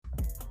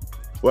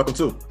Welcome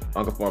to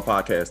Uncle Form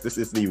Podcast. This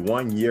is the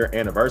 1 year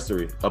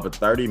anniversary of a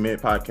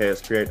 30-minute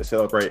podcast created to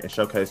celebrate and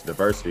showcase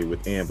diversity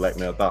within Black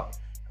male thought.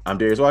 I'm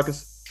Darius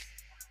Watkins.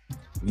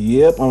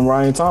 Yep, I'm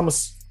Ryan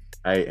Thomas.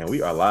 Hey, and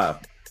we are live.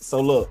 So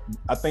look,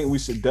 I think we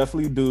should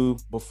definitely do,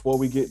 before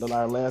we get to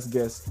our last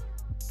guest,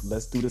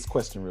 let's do this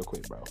question real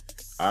quick, bro.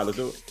 All right, let's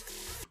do it.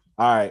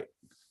 All right.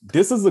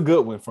 This is a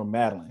good one from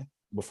Madeline.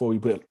 Before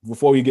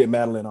we get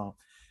Madeline on.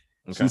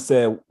 Okay. She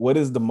said, what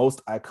is the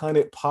most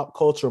iconic pop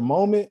culture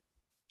moment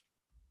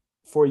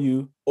for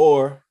you?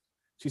 Or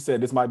she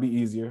said, this might be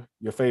easier,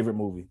 your favorite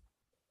movie.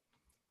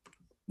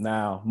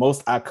 Now,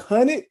 most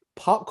iconic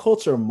pop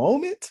culture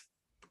moment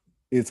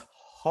is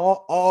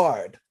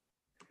hard.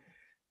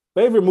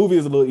 Favorite movie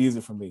is a little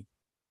easier for me.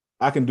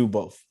 I can do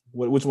both.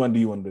 Which one do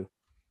you want to do?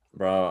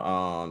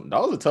 Bro,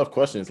 those are tough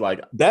questions.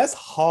 Like, that's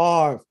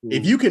hard.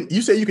 If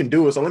you say you can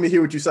do it, so let me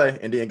hear what you say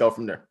and then go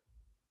from there.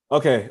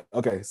 Okay.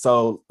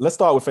 So let's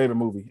start with favorite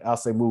movie. I'll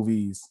say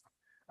movies.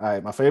 All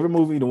right, my favorite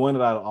movie, the one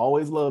that I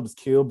always loved, is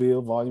Kill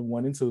Bill Volume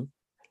 1 and 2.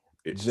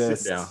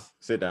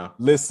 Sit down.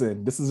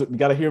 Listen, you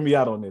got to hear me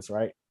out on this,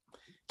 right?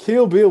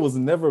 Kill Bill was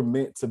never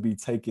meant to be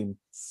taken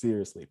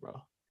seriously,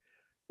 bro.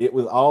 It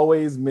was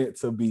always meant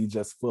to be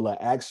just full of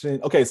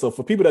action. Okay, so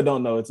for people that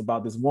don't know, it's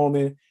about this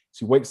woman.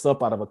 She wakes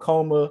up out of a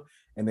coma,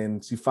 and then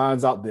she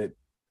finds out that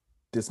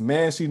this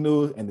man she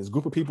knew and this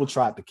group of people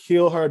tried to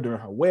kill her during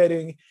her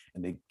wedding,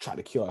 and they tried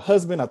to kill her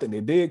husband. I think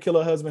they did kill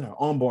her husband.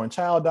 Her unborn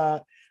child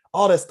died,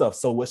 all that stuff.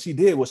 So what she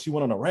did was she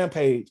went on a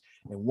rampage,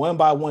 and one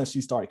by one,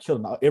 she started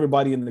killing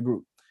everybody in the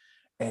group.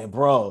 And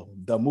bro,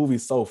 the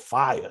movie's so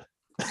fire.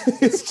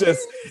 It's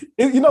just,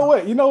 you know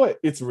what?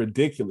 It's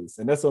ridiculous.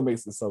 And that's what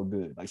makes it so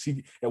good. Like,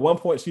 at one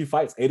point, she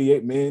fights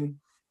 88 men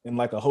in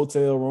like a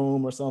hotel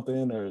room or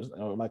something, or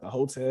like a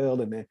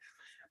hotel. And then,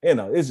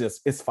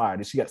 it's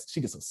fire. She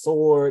gets a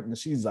sword, and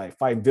she's like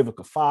fighting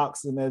Vivica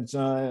Fox in that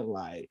giant.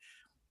 Like,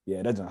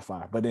 yeah, that giant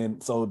fire. But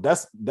then, so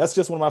that's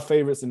just one of my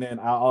favorites. And then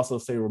I'll also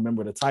say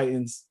Remember the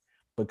Titans,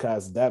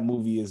 because that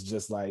movie is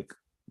just like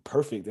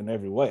perfect in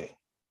every way.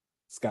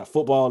 It's got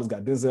football. It's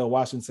got Denzel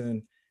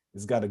Washington.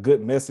 It's got a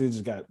good message.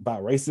 It's got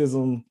about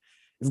racism.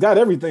 It's got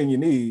everything you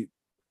need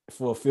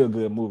for a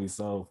feel-good movie.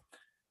 So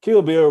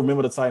Kill Bill,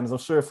 Remember the Titans. I'm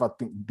sure if I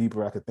think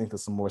deeper, I could think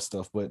of some more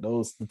stuff, but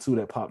those the two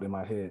that popped in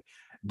my head.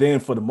 Then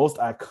for the most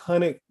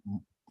iconic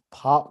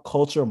pop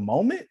culture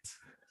moment,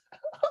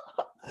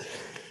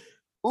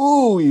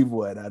 ooh,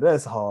 boy, now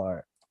that's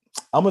hard.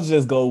 I'm gonna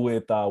just go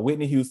with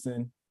Whitney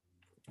Houston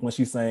when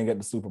she sang at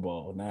the Super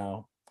Bowl.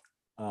 Now,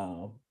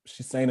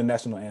 she sang the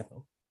national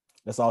anthem.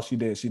 That's all she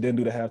did. She didn't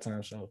do the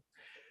halftime show.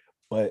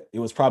 But it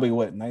was probably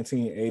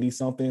 1980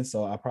 something.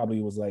 So I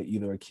probably was like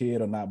either a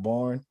kid or not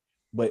born.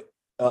 But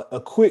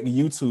a quick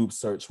YouTube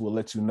search will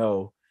let you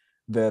know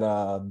that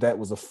that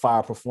was a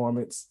fire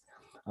performance.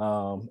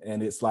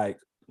 And it's like,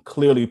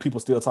 clearly people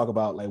still talk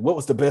about like, what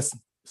was the best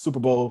Super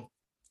Bowl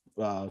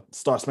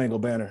Star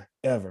Spangled Banner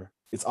ever?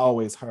 It's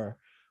always her.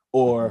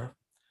 Or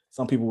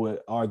some people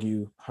would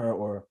argue her,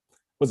 or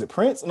was it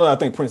Prince? No, I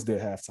think Prince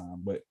did halftime.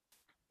 But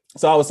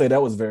so I would say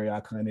that was very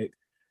iconic.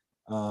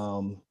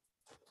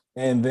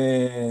 And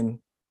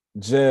then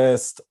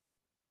just,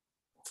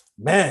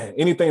 man,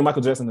 anything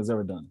Michael Jackson has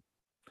ever done.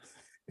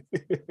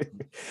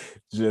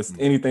 Just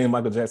anything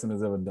Michael Jackson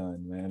has ever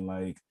done, man.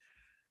 Like,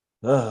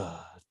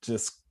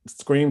 just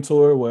Scream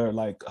Tour, where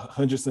like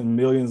hundreds and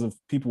millions of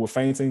people were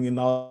fainting and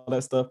all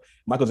that stuff.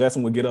 Michael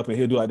Jackson would get up and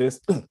he'll do like this,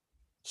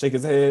 shake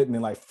his head, and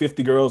then like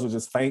 50 girls would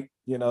just faint,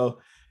 I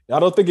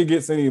don't think it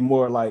gets any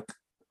more like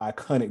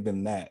iconic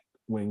than that,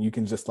 when you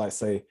can just like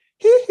say,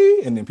 hee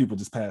hee, and then people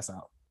just pass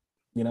out,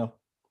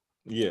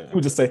 Yeah, he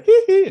would just say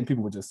hee hee, and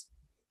people would just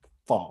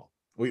fall.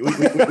 We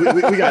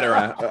got it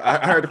right.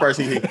 I heard the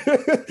first hee hee.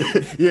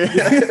 Yeah.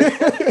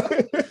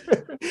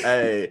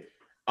 Hey,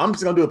 I'm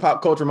just gonna do a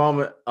pop culture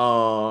moment.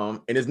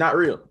 And it's not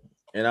real,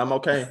 and I'm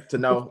okay to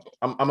know.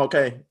 I'm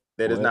okay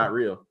that it's not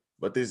real.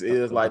 But this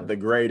is like the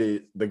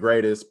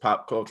greatest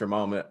pop culture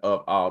moment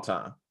of all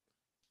time.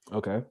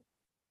 Okay.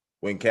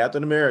 When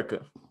Captain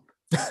America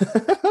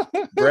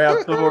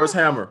grabbed Thor's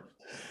hammer.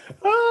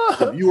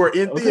 If you were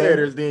in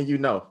theaters, then you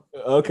know.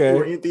 Okay. If you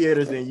were in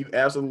theaters, then you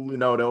absolutely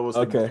know that was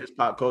the greatest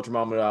pop culture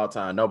moment of all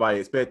time. Nobody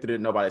expected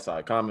it. Nobody saw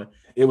it coming.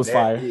 It was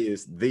fire. That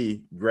is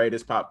the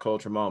greatest pop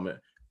culture moment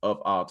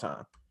of all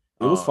time.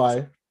 It was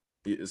fire.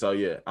 So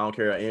yeah, I don't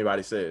care what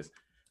anybody says.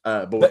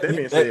 But with that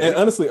being said, and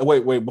honestly,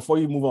 wait, before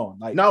you move on,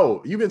 like,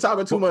 no, you've been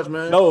talking too much,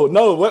 man. No.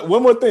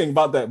 One more thing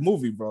about that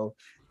movie, bro.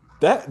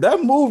 That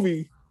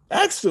movie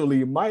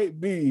actually might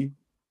be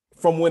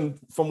from when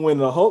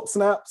the Hulk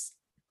snaps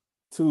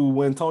to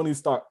when Tony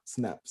Stark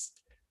snaps.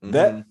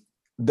 Mm-hmm.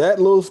 That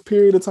little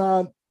period of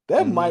time,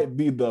 that might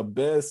be the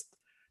best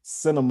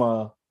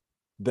cinema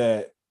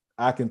that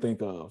I can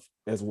think of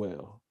as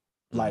well.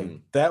 Like,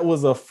 that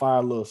was a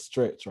fire little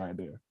stretch right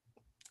there.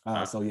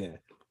 So yeah,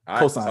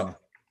 co-signing.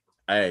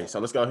 So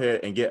let's go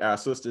ahead and get our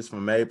sisters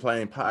from Made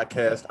Plain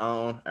Podcast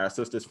on. Our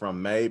sisters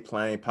from Made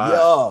Plain Pod.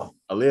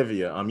 Yeah.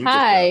 Olivia,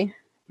 hi.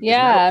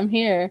 Yeah, I'm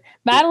here.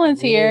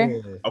 Madeline's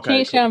here. Okay. She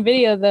ain't showing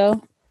video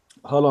though.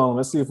 Hold on,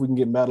 let's see if we can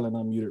get Madeline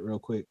unmuted real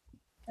quick.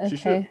 She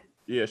should. Okay.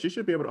 Yeah, she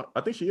should be able to.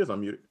 I think she is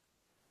unmuted.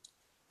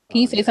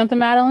 Can you say something,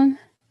 Madeline?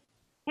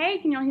 Hey,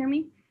 can y'all hear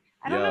me?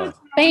 I don't know.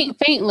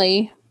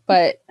 Faintly,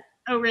 but.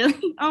 Oh,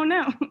 really? Oh,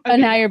 no. Okay. Oh,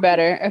 now you're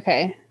better.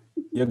 Okay.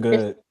 You're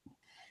good.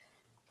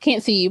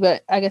 Can't see you,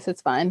 but I guess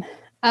it's fine.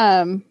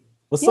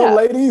 What's up,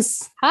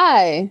 ladies?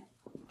 Hi.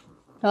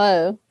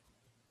 Hello.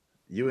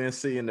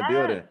 UNC in the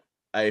building.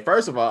 Hey,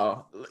 first of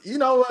all, you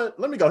know what?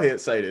 Let me go ahead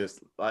and say this.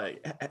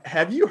 Like,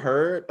 have you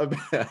heard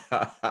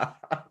about?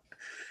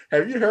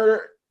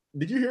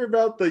 Did you hear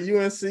about the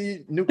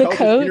UNC new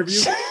coach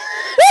interview?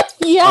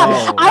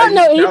 Yeah, I don't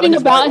know anything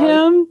about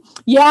him.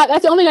 Yeah,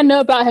 that's the only thing I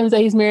know about him is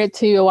that he's married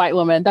to a white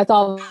woman. That's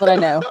all that I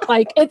know.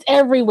 Like, it's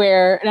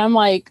everywhere, and I'm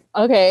like,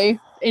 okay,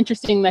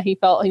 interesting that he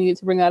felt he needed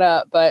to bring that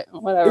up, but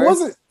whatever.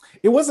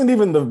 It wasn't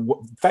even the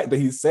fact that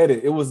he said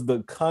it. It was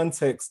the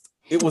context.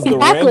 It was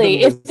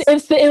exactly. The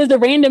randomness. It was the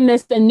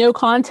randomness and no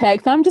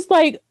context. I'm just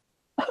like,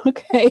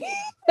 okay,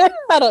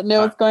 I don't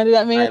know what's going to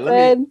that man's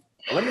head.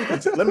 Let me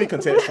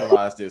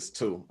contextualize this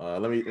too.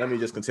 Let me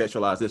just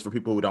contextualize this for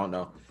people who don't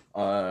know.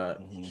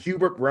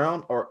 Hubert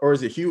Brown or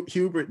is it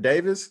Hubert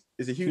Davis?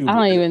 Is it Hubert? I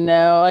don't even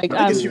know. Like,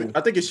 I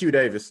think it's Hugh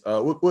Davis.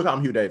 We'll call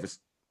him Hugh Davis.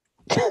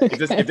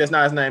 If that's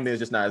not his name, then it's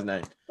just not his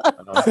name.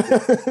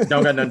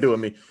 Don't got nothing to do with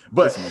me.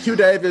 But Hugh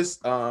Davis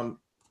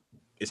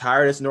is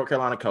hired as North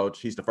Carolina coach.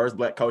 He's the first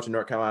black coach in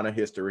North Carolina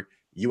history.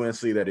 UNC,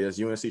 that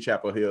is. UNC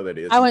Chapel Hill, that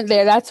is. I went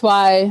there. That's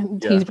why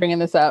he's bringing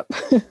this up.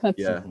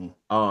 Yeah.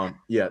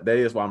 That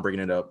is why I'm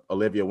bringing it up.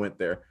 Olivia went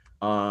there.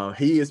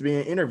 He is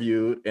being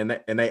interviewed, and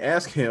they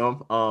ask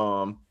him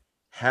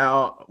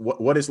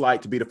what it's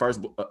like to be the first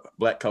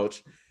black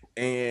coach,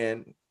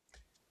 and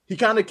he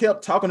kind of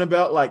kept talking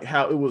about like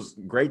how it was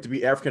great to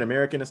be African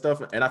American and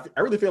stuff. And I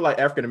really feel like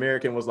African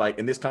American was like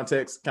in this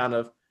context kind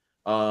of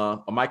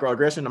a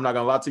microaggression. I'm not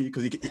gonna lie to you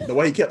because the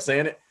way he kept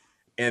saying it.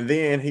 And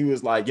then he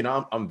was like,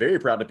 I'm very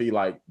proud to be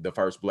like the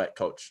first black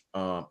coach.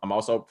 I'm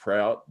also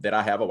proud that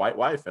I have a white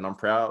wife, and I'm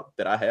proud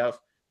that I have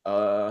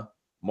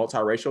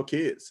multiracial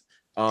kids.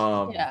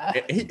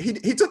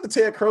 He took the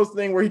Ted Cruz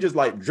thing where he just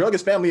like drug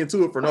his family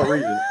into it for no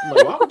reason. I'm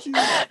like, why would you?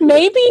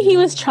 Maybe he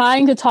was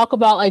trying to talk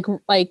about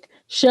like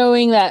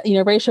showing that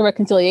racial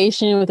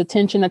reconciliation with the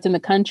tension that's in the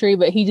country,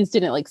 but he just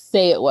didn't like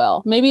say it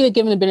well. Maybe to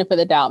give him the benefit of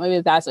the doubt. Maybe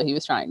that's what he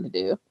was trying to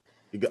do.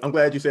 I'm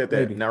glad you said that.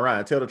 Maybe. Now,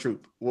 Ryan, tell the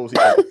truth. What was he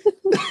saying?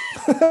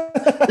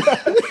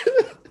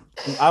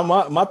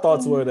 My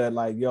thoughts were that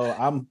like,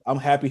 I'm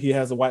happy he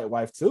has a white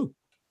wife too.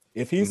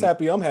 If he's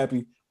happy, I'm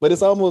happy. But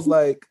it's almost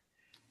like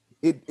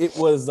it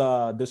was.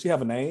 Does she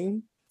have a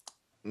name?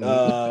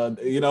 All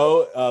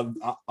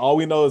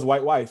we know is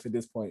white wife at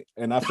this point.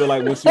 And I feel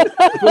like when she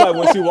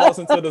walks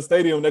into the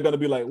stadium, they're gonna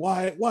be like,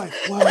 white wife.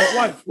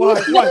 Like, who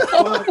is she?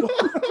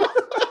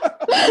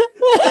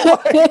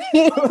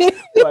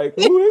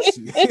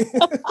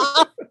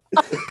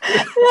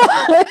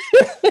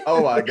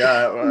 Oh my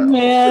God,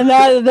 man,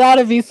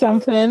 that'd be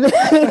something.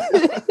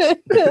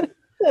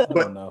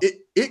 But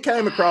it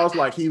came across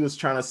like he was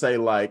trying to say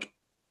like,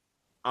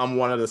 I'm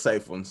one of the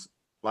safe ones.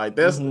 Like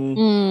that's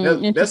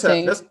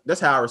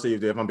how I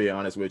received it. If I'm being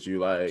honest with you,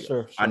 like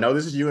sure. I know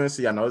this is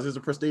UNC, I know this is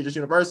a prestigious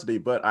university,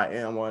 but I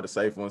am one of the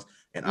safe ones,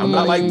 and I'm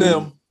not like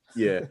them.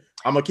 Yeah,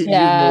 I'm gonna keep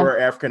using more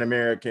African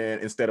American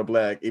instead of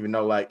black, even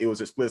though like it was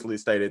explicitly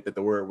stated that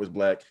the word was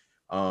black.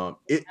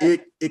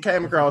 It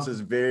came across as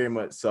very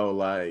much so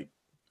like.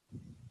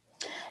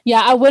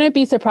 Yeah, I wouldn't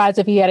be surprised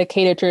if he had to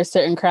cater to a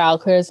certain crowd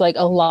because there's like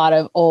a lot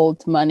of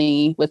old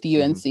money with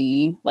UNC,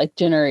 like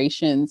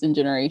generations and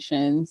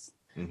generations.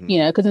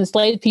 Because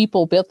enslaved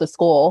people built the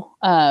school.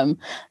 A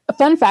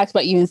fun fact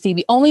about UNC,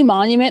 the only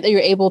monument that you're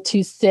able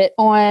to sit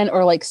on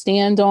or like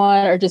stand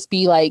on or just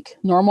be like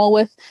normal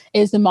with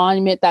is the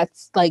monument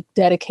that's like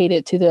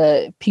dedicated to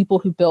the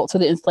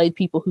enslaved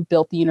people who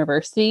built the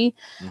university.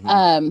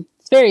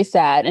 It's very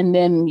sad. And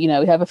then, we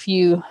have a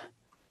few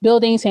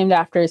buildings named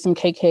after some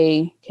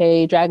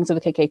KKK, dragons of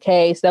the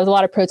KKK. So there was a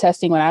lot of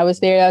protesting when I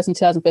was there. That was in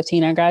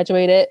 2015. I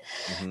graduated.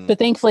 But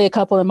thankfully, a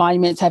couple of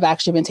monuments have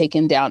actually been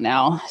taken down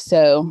now.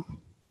 So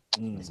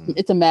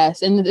it's a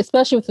mess. And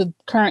especially with the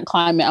current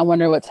climate, I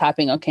wonder what's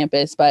happening on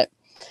campus. But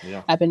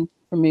I've been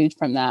removed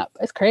from that.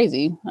 It's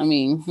crazy. I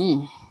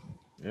mean,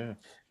 yeah.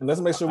 And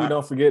let's make sure we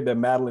don't forget that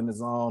Madeline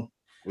is on.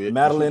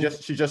 Madeline,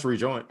 she just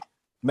rejoined.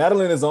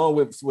 Madeline is on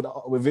with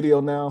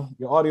video now.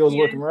 Your audio is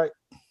working, right?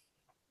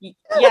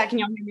 Yeah, can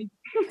y'all hear me?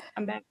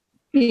 I'm back.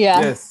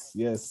 Yeah.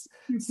 Yes.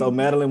 So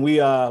Madeline, we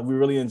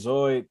really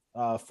enjoyed.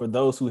 For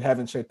those who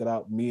haven't checked it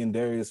out, me and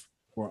Darius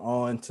were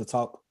on to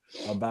talk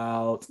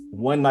about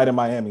One Night in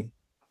Miami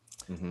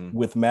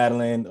with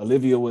Madeline.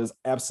 Olivia was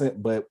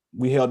absent, but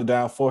we held it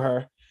down for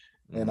her,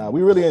 and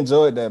we really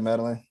enjoyed that,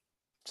 Madeline.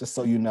 Just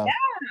so you know.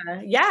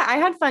 Yeah, I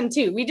had fun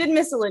too. We did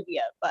miss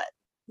Olivia, but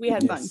we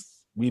had fun.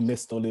 We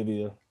missed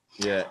Olivia.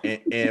 Yeah,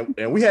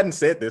 and we hadn't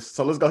said this,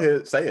 so let's go ahead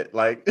and say it.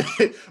 Like,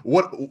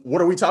 what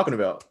are we talking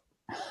about?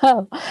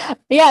 Oh,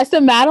 yeah. So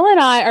Madeline and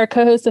I are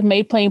co-hosts of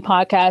Made Plain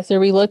Podcast, where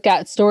we look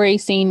at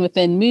stories seen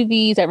within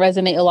movies that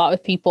resonate a lot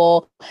with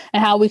people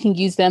and how we can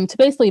use them to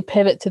basically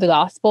pivot to the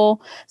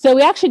gospel. So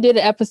we actually did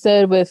an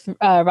episode with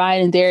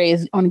Ryan and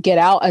Darius on Get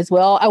Out as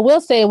well. I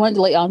will say, I wanted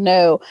to let y'all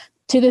know,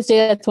 to this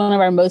day, that's one of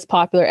our most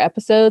popular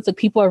episodes. Like,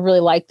 people have really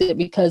liked it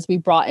because we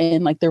brought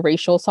in like the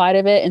racial side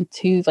of it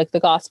into like the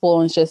gospel,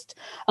 and it's just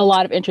a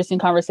lot of interesting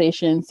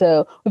conversation.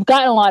 So we've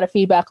gotten a lot of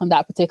feedback on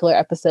that particular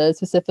episode,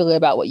 specifically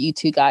about what you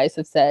two guys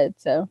have said.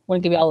 So I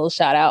want to give y'all a little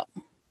shout out.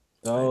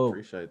 I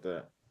appreciate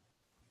that.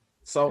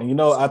 So,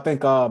 and I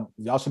think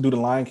y'all should do the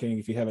Lion King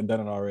if you haven't done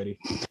it already.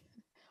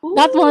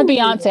 Not the one with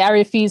Beyonce. I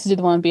refuse to do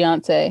the one with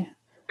Beyonce.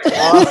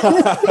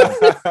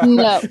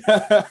 No,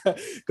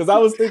 because I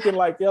was thinking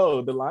like,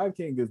 yo, the Lion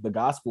King is the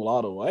gospel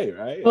all the way,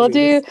 right? Well,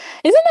 dude,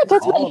 isn't that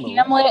basically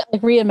Hamlet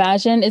like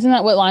reimagined? Isn't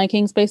that what Lion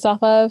King's based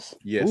off of?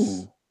 Yes.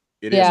 Ooh.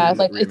 It yeah, is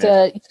like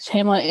it's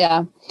Hamlet.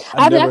 Yeah,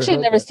 I've actually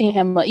never seen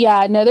Hamlet.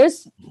 Yeah, no,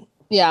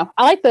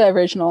 I like the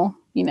original.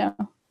 Yeah.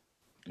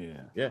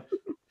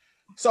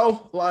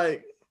 So,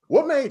 like,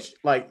 what made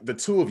like the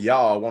two of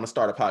y'all want to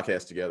start a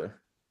podcast together?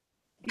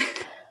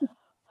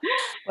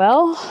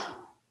 Well,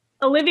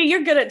 Olivia,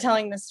 you're good at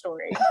telling this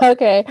story.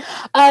 Okay.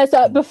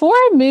 So before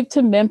I moved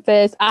to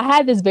Memphis, I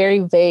had this very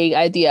vague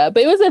idea,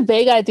 but it was a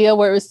vague idea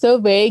where it was so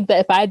vague that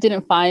if I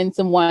didn't find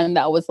someone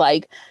that was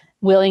like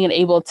willing and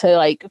able to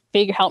like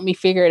help me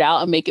figure it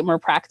out and make it more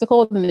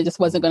practical, then it just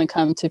wasn't going to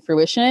come to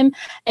fruition.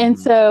 And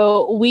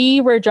so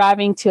we were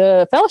driving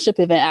to a fellowship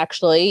event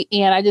actually,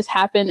 and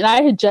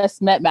I had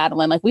just met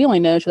Madeline. Like, we only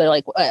know each other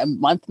like a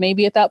month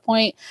maybe at that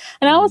point.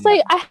 And I was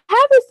like, I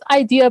have this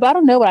idea, but I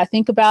don't know what I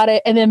think about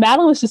it. And then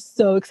Madeline was just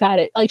so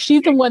excited. Like,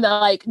 she's the one that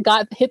like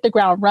hit the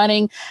ground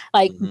running,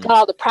 like got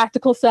all the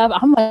practical stuff.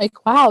 I'm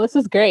like, wow, this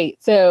is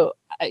great. So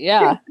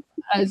yeah,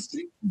 it's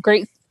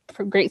great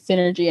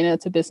synergy. I know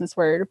it's a business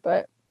word,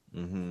 but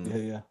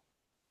yeah.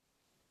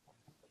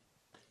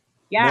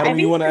 Madeline,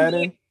 you want to add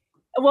in?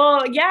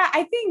 Well, yeah,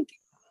 I think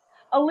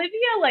Olivia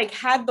like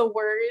had the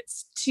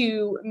words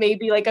to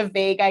maybe like a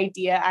vague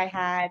idea I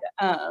had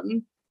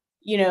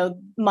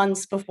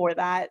months before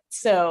that.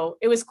 So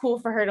it was cool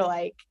for her to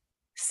like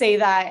say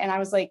that, and I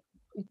was like,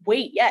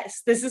 wait,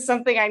 yes, this is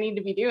something I need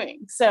to be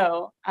doing.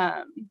 So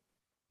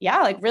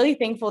like really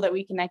thankful that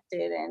we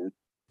connected and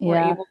were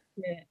able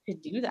to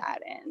do that.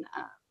 And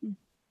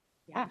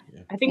I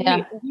think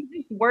we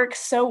just work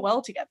so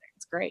well together.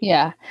 It's great.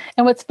 Yeah.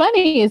 And what's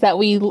funny is that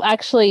we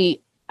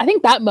actually, I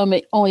think that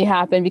moment only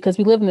happened because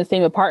we live in the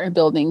same apartment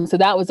building. So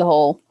that was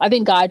I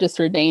think God just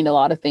ordained a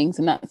lot of things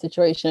in that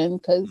situation.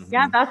 Because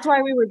that's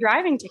why we were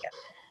driving together.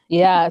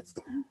 Yeah,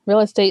 real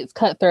estate's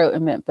cutthroat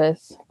in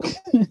Memphis.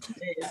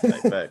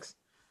 Facts.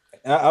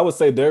 I would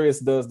say Darius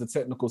does the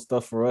technical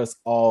stuff for us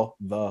all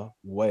the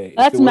way.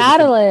 That's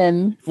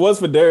Madeline. If it was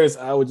for Darius,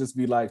 I would just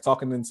be like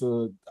talking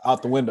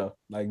out the window.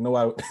 Like,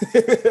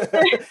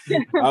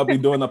 I'll be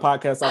doing the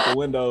podcast out the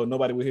window.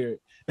 Nobody would hear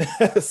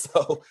it.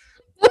 So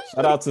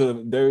shout out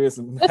to Darius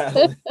and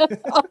Madeline.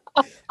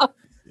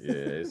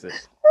 It's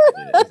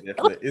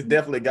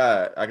definitely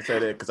God. I can say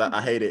that because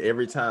I hate it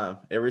every time.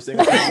 Every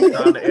single time I'm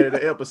trying to edit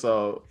an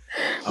episode,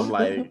 I'm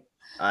like,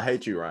 I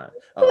hate you, Ryan.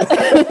 With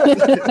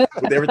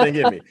everything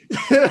in me.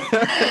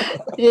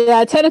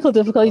 Yeah, technical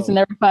difficulties are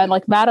never fun.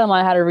 Like, Matt and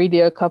I had to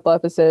redo a couple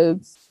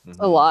episodes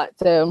a lot.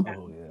 So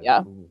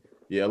yeah,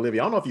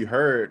 Olivia, I don't know if you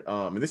heard,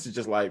 and this is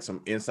just like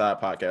some inside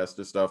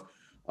podcast stuff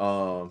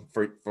for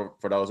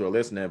those who are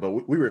listening, but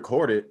we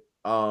recorded,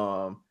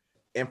 and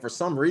for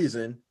some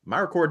reason my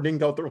recording didn't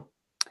go through.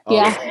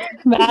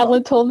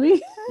 Madeline told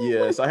me.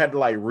 So I had to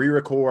like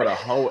re-record a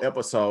whole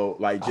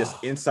episode, like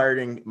just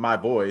inserting my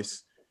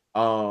voice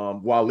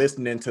while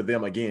listening to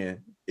them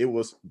again. It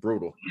was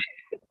brutal.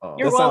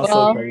 You're welcome.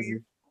 So crazy.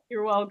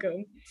 You're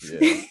welcome.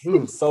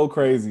 Yeah. So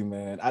crazy,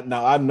 man.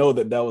 I know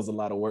that was a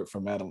lot of work for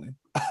Madeline.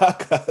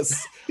 I'm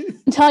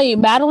telling you,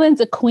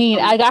 Madeline's a queen.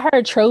 I got her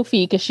a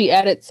trophy because she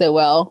edits so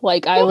well.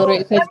 Like, I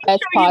literally said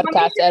best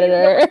podcast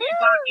editor.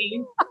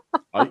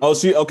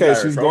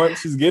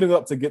 She's getting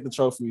up to get the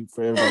trophy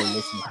for everybody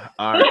listening.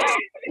 All right.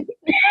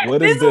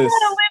 What is this?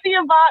 What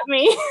Olivia bought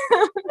me.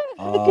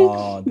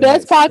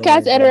 Best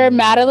podcast editor,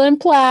 Madeline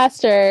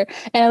Plaster,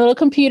 and a little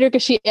computer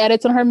because she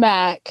edits on her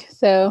Mac.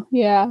 So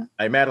yeah.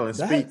 Hey, Madeline,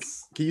 speak.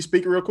 Can you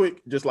speak real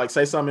quick? Just like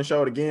say something and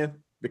show it again,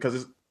 because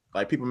it's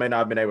like people may not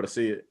have been able to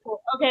see it.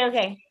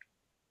 Okay.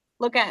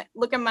 Look at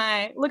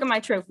my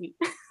trophy.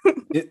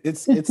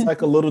 It's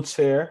like a little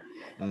chair.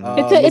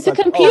 It's a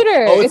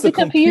computer. It's a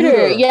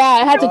computer.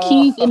 Yeah, it has the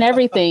keys and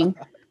everything.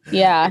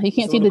 Yeah, you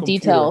can't see the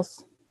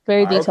details.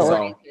 Very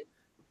detailed.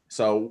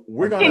 So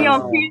we're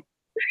gonna.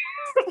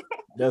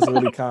 That's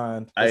really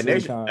kind.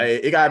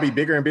 It gotta be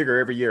bigger and bigger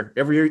every year.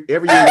 Every year,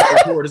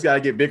 it's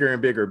gotta get bigger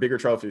and bigger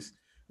trophies.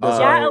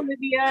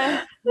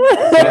 Olivia.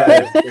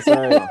 That's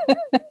right.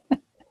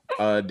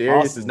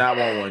 Darius does not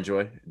want one,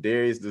 Joy.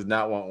 Darius does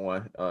not want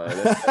one.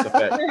 That's a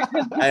fact.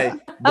 Hey,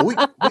 but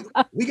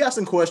we got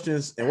some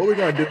questions, and what we're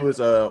gonna do is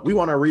we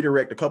want to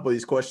redirect a couple of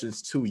these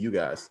questions to you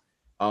guys.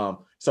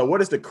 So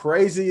what is the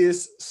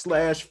craziest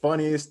 /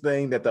 funniest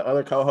thing that the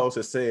other co-host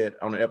has said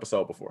on an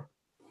episode before?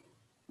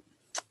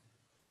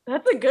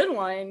 That's a good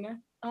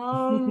one.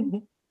 I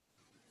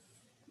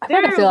feel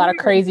like I see a lot of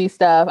crazy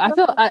stuff.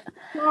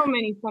 So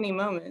many funny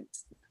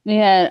moments.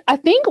 Yeah, I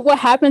think what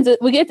happens is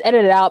we get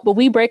edited out, but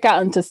we break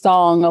out into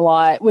song a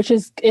lot, which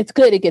is it's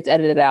good. It gets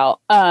edited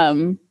out.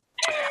 I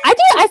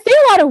say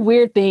a lot of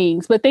weird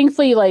things, but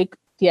thankfully, like,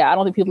 yeah, I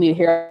don't think people need to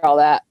hear all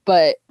that.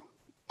 But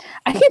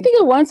I can't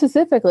think of one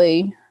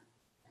specifically.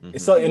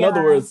 So in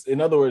other words,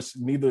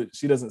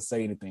 she doesn't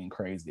say anything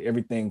crazy.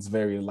 Everything's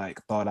very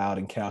like thought out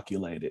and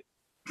calculated.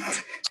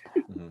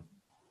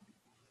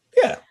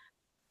 Yeah.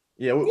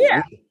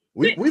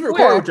 We've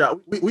recorded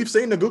y'all. We've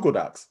seen the Google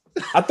Docs.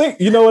 I think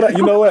you know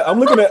what I'm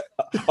looking at.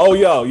 Oh,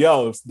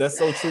 yo, that's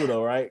so true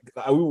though, right?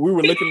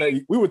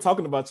 We were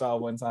talking about y'all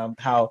one time.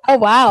 How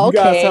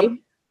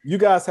you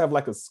guys have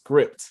like a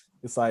script.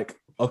 It's like,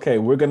 okay,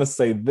 we're gonna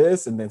say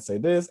this and then say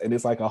this, and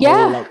it's like a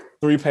whole like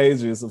 3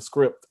 pages of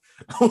script.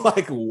 I'm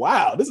like,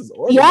 wow, this is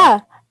organized. Yeah,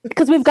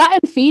 because we've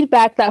gotten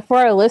feedback that for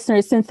our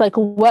listeners, since like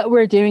what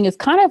we're doing is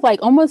kind of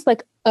like almost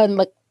like a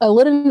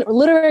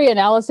literary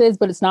analysis,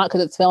 but it's not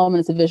because it's film and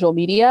it's a visual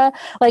media.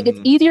 Like it's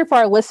easier for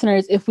our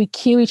listeners if we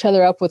cue each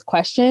other up with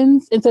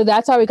questions, and so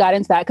that's how we got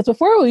into that. Because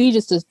before we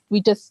just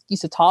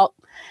used to talk,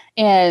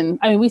 and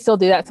I mean we still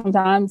do that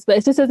sometimes, but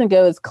it just doesn't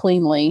go as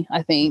cleanly.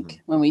 I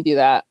think when we do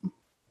that.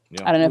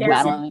 Yeah. I don't know if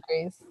Madeline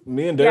agrees.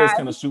 Me and Darius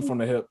kind of shoot from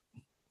the hip.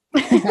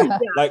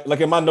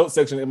 like in my note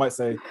section, it might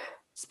say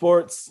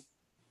sports,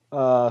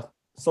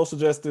 social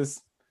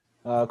justice,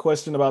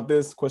 question about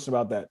this, question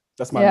about that.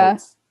 That's my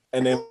notes.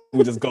 And then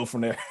we just go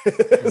from there.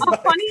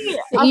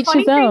 Each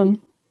his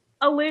own.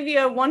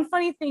 Olivia, one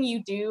funny thing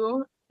you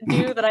do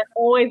that I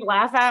always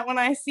laugh at when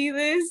I see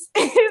this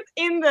is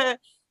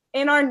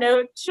in our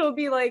notes, she'll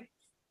be like,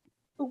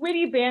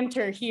 witty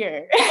banter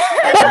here.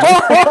 Because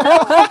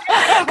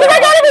I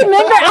gotta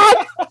remember,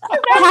 I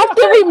have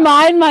to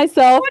remind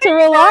myself to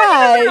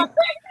rely.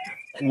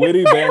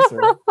 Witty banter.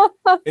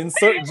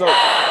 Insert joke.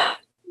 I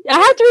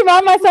have to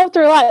remind myself to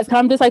relax.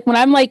 I'm just like, when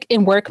I'm like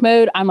in work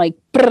mode, I'm like,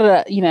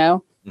 you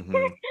know. I'm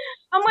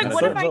like,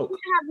 what if I can't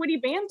have witty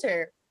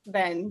banter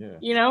then? Yeah.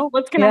 You know,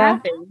 what's gonna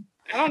happen?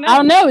 I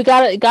don't know. We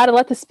gotta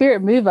let the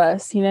spirit move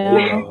us, you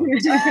know.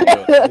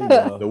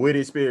 The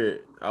witty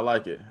spirit. I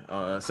like it.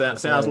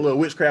 Sounds a little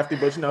witchcrafty,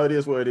 but you know it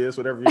is what it is.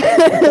 Whatever you do.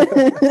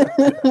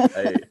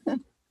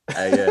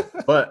 Hey,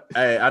 But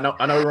hey, I know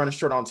we're running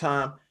short on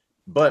time.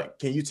 But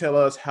can you tell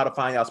us how to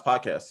find y'all's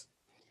podcast?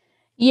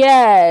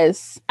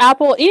 Yes,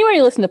 Apple. Anywhere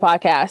you listen to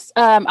podcasts,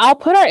 I'll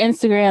put our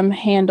Instagram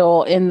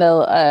handle in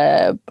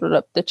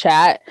the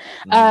chat.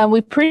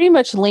 We pretty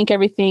much link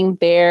everything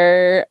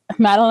there.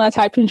 Madeline, I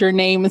typed in your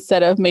name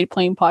instead of Made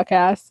Plain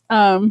Podcast.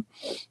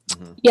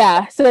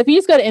 Yeah, so if you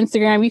just go to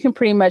Instagram, you can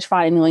pretty much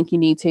find any link you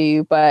need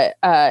to. But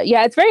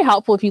yeah, it's very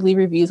helpful if you leave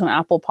reviews on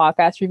Apple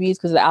Podcast reviews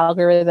because of the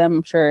algorithm.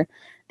 I'm sure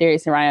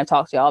Darius and Ryan have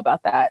talked to y'all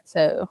about that.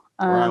 So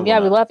yeah,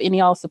 we love any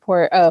y'all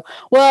support. Oh,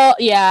 well,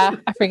 yeah,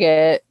 I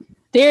forget.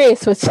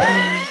 Darius was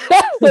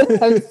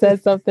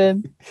said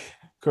something.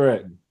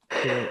 Correct.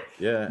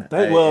 Yeah.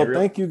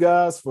 Thank you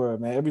guys for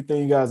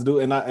everything you guys do.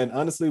 And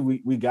honestly,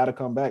 we gotta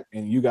come back,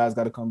 and you guys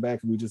gotta come back,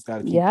 and we just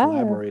gotta keep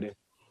collaborating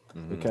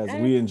because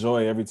we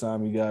enjoy every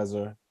time you guys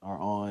are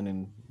on.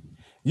 And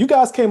you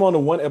guys came on to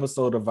one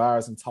episode of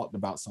Virus and talked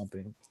about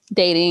something.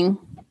 Dating.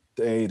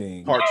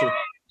 Part 2.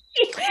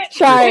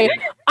 Sorry,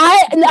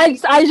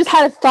 I just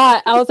had a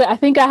thought. I was like, I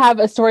think I have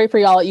a story for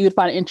y'all that you would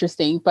find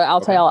interesting, but I'll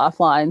tell y'all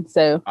offline.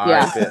 So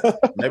yeah,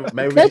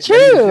 maybe that's true.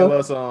 You can tell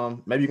us,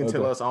 maybe you can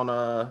tell us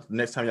on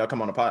next time y'all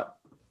come on the pod.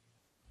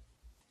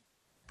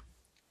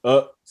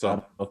 So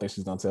I don't think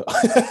she's gonna tell.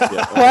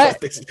 What? I don't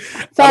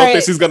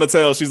think she's gonna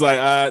tell. She's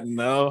like,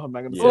 no, I'm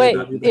not gonna tell. Wait,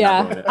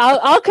 yeah,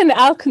 I'll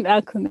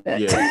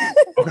connect.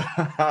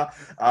 Yeah.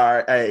 All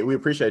right. Hey, we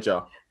appreciate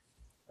y'all.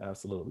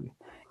 Absolutely.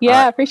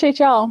 Yeah, appreciate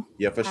y'all.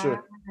 Yeah, for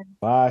sure.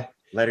 Bye.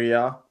 Later,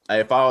 y'all.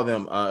 Hey, follow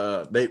them.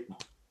 I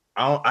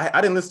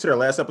didn't listen to their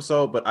last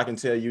episode, but I can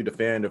tell you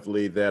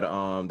definitively that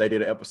they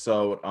did an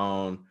episode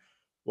on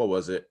what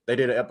was it? They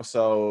did an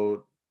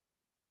episode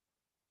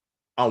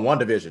on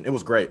WandaVision. It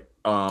was great.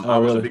 I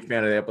was a big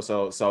fan of the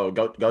episode. So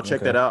go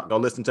check that out. Go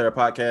listen to their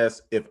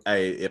podcast. If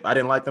I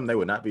didn't like them, they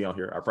would not be on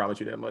here. I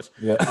promise you that much.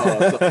 Yeah.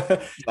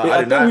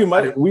 I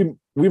think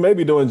we may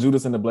be doing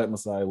Judas and the Black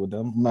Messiah with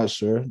them. I'm not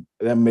sure.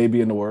 That may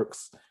be in the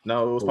works.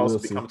 No, it was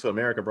supposed to be Coming to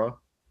America, bro.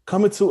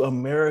 Coming to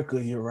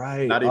America, you're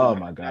right. Oh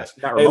my gosh.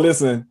 Hey,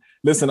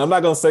 listen, I'm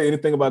not gonna say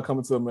anything about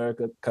Coming to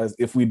America because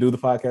if we do the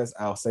podcast,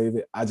 I'll save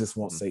it. I just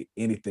won't say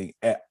anything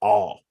at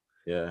all.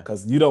 Yeah,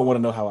 because you don't want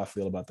to know how I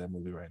feel about that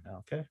movie right now.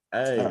 Okay.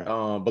 Hey, right.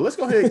 But let's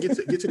go ahead and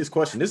get to this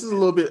question. This is a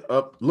little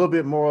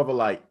bit more of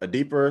a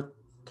deeper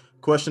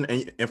question,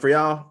 and for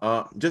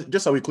y'all,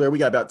 just so we clear, we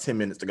got about 10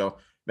 minutes to go,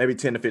 maybe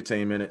 10 to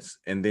 15 minutes,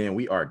 and then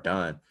we are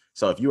done.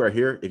 So if you are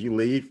here, if you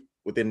leave,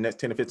 within the next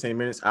 10 to 15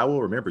 minutes, I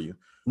will remember you.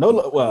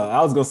 Well,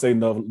 I was gonna say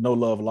no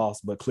love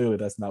lost, but clearly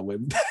that's not what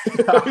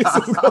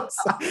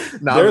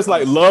No, there's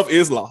like love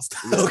is lost.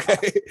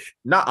 Okay.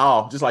 Not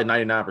all, just like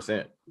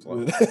 99%.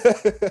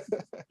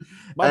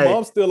 My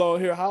mom's still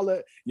on here.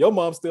 Holla, your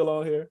mom's still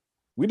on here.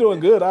 We doing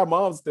good. Our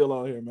mom's still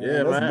on here, man.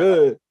 Yeah, that's man.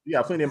 good. We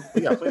got plenty of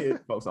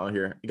folks on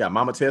here. You got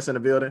Mama Tess in the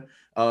building.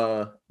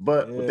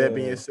 But with that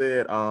being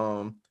said,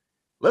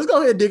 let's go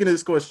ahead and dig into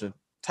this question.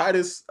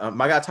 Titus,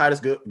 my guy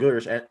Titus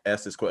Goodrich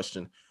asked this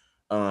question.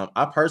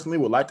 I personally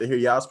would like to hear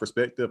y'all's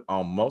perspective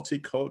on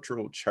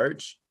multicultural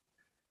church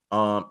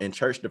and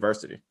church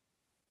diversity.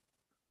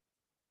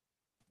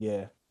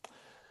 Yeah.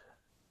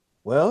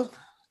 Well,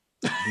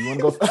 do you want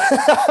to go?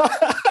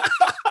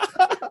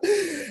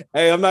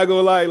 Hey, I'm not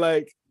gonna lie.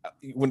 Like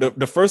when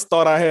the first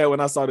thought I had when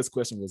I saw this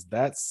question was,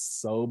 that's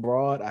so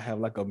broad. I have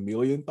like a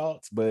million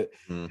thoughts, but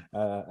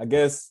I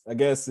guess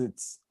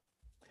it's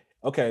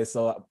okay.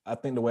 So I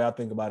think the way I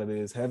think about it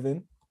is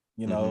heaven.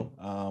 You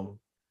know,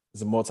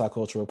 it's a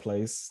multicultural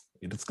place.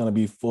 It's going to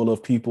be full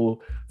of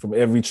people from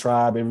every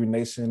tribe, every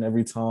nation,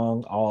 every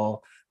tongue,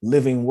 all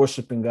living,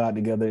 worshiping God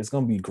together. It's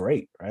going to be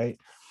great, right?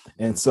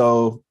 And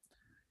so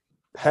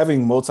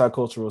having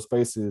multicultural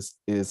spaces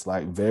is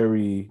like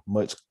very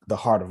much the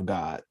heart of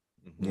God.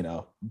 You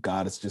know,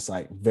 God is just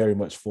like very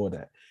much for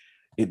that.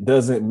 It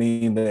doesn't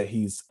mean that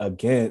he's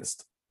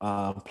against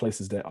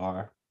places that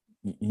are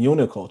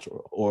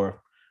unicultural,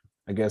 or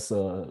I guess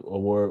a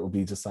word would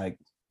be just like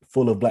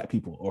full of Black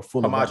people or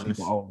full of Black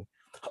people only.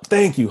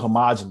 Thank you,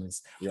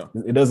 homogenous. Yeah.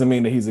 It doesn't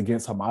mean that he's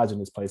against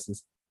homogenous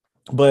places,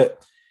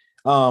 but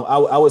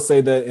I would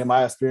say that in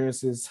my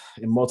experiences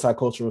in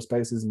multicultural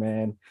spaces,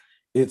 man,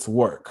 it's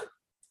work.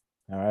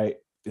 All right,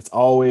 it's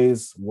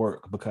always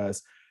work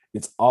because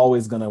it's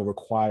always going to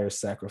require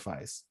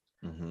sacrifice.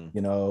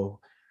 You know,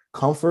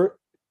 comfort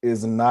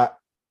is not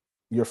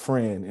your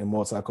friend in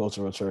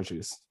multicultural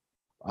churches.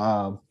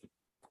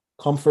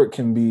 Comfort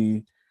can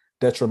be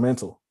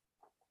detrimental.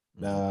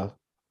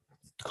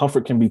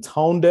 Comfort can be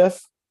tone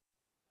deaf.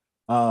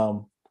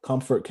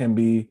 Comfort can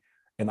be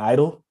an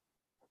idol.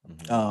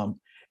 And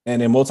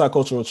in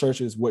multicultural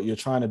churches, what you're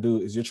trying to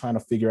do is you're trying to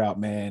figure out,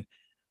 man,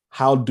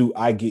 how do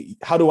I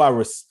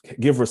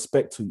give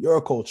respect to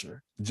your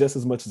culture just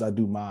as much as I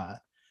do mine?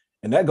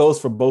 And that goes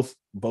for both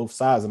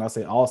sides. And I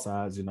say all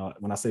sides, you know,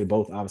 when I say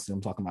both, obviously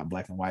I'm talking about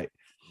Black and white.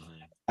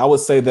 I would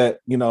say that,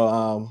 you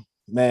know,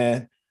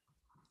 man,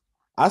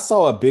 I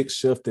saw a big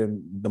shift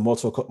in the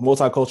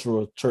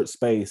multicultural church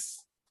space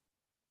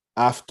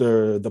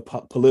after the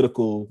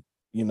political,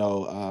 you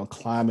know,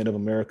 climate of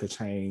America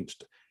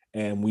changed,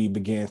 and we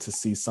began to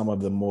see some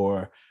of the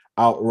more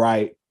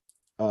outright,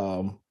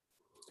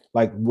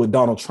 like with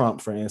Donald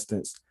Trump, for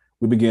instance,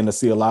 we began to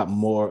see a lot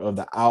more of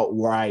the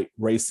outright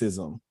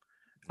racism,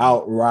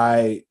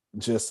 outright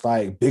just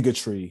like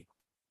bigotry,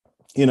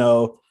 you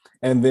know.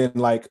 And then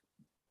like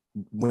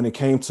when it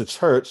came to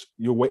church,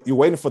 you're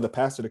waiting for the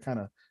pastor to kind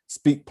of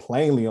speak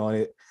plainly on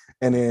it,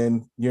 and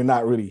then you're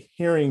not really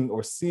hearing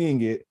or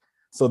seeing it.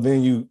 So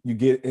then you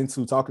get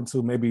into talking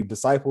to maybe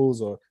disciples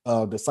or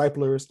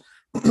disciplers,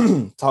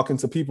 talking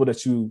to people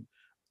that you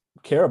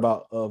care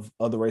about of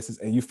other races,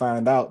 and you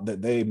find out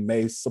that they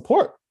may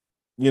support,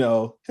 you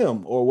know,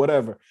 him or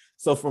whatever.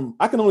 So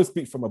I can only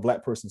speak from a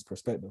Black person's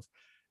perspective,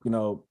 you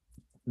know,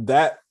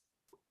 that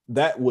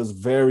was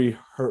very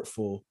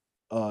hurtful.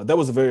 That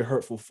was a very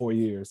hurtful 4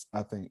 years,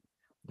 I think.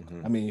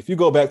 I mean, if you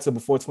go back to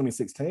before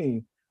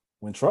 2016,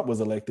 when Trump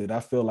was elected, I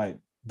feel like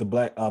the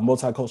Black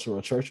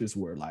multicultural churches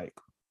were like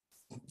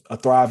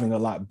thriving a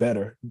lot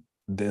better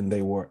than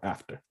they were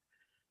after.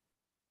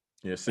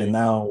 Yeah, and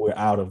now we're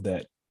out of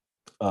that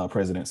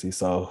presidency,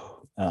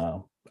 so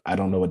I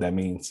don't know what that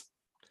means.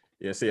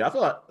 Yeah, see, I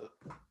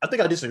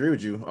think I disagree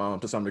with you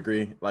to some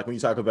degree. Like when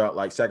you talk about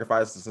like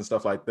sacrifices and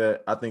stuff like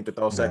that, I think that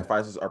those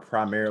sacrifices are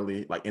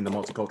primarily like in the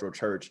multicultural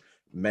church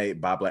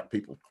made by Black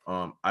people.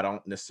 I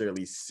don't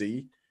necessarily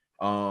see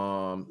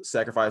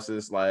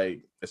sacrifices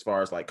like as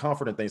far as like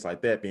comfort and things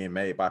like that being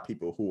made by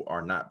people who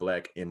are not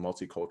Black in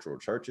multicultural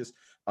churches,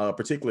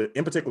 particularly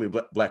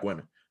Black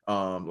women.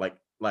 Like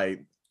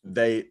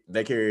they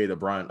carry the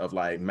brunt of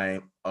like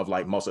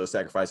most of the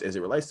sacrifice as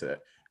it relates to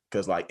that.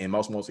 Because like in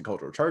most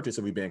multicultural churches,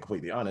 if we're being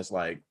completely honest,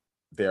 like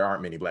there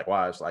aren't many Black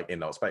wives like in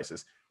those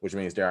spaces, which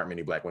means there aren't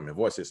many Black women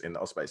voices in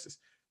those spaces.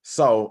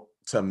 So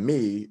to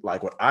me,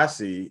 like what I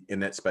see in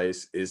that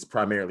space is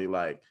primarily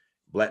like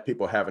Black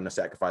people having to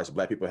sacrifice,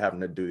 Black people having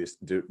to do this,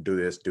 do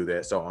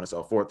that, so on and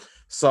so forth.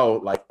 So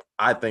like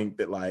I think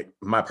that like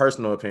my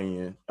personal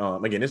opinion,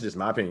 again, this is just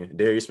my opinion,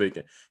 Darius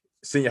speaking,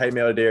 send your hate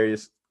mail to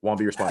Darius, won't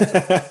be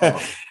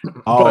responsible.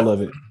 All of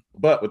it.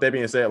 But with that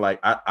being said, like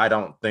I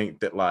don't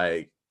think that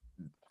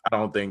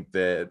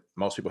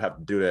most people have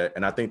to do that.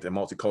 And I think that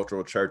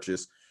multicultural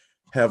churches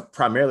have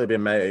primarily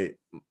been made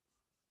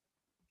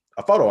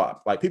a photo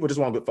op. Like people just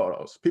want good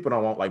photos. People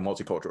don't want like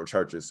multicultural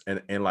churches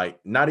and like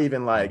not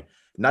even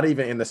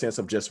in the sense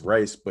of just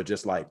race, but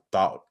just like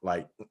thought.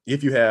 Like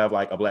if you have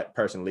like a Black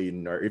person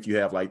leading, or if you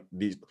have like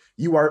these,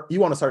 you want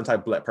a certain type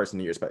of Black person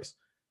in your space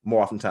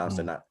more oftentimes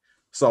than not.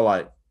 So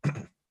like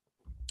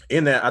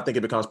in that, I think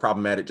it becomes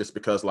problematic just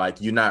because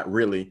like you're not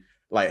really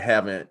like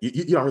having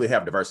you don't really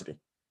have diversity.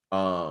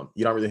 You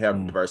don't really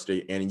have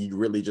diversity, and you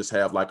really just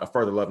have like a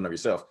further loving of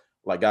yourself.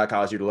 Like God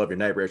calls you to love your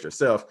neighbor as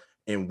yourself.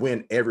 And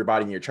when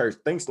everybody in your church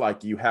thinks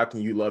like you, how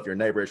can you love your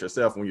neighbor as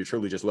yourself when you're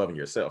truly just loving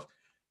yourself?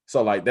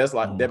 So like that's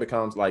like that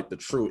becomes like the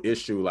true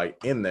issue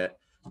like in that.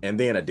 And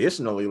then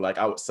additionally, like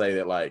I would say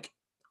that like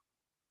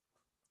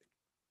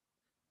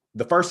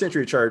the first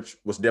century church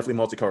was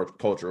definitely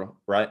multicultural,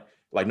 right?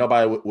 Like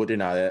nobody would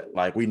deny that.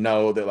 Like we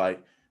know that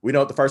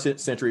the first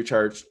century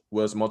church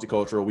was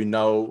multicultural. We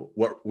know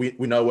what we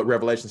know what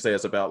Revelation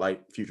says about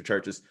like future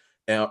churches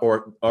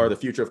or the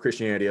future of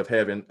Christianity, of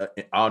heaven,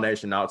 all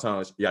nation, all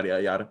tongues, yada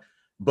yada yada.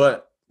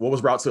 But what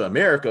was brought to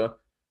America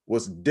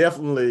was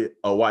definitely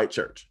a white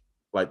church.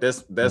 Like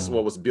that's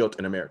what was built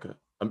in America.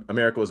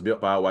 America was built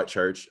by a white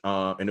church,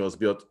 and it was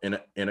built in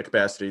a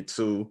capacity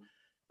to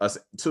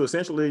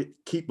essentially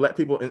keep Black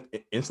people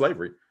in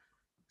slavery.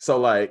 So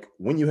like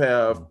when you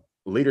have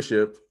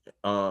leadership,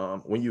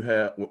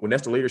 when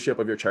that's the leadership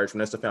of your church, when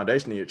that's the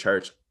foundation of your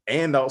church,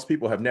 and those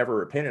people have never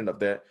repented of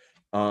that,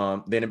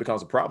 then it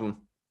becomes a problem.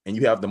 And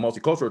you have the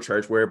multicultural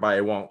church where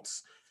everybody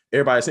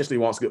essentially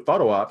wants good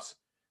photo ops.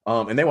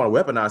 And they want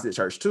to weaponize the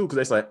church too,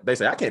 because they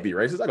say I can't be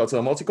racist. I go to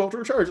a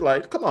multicultural church.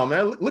 Like, come on,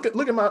 man, look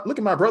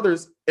at my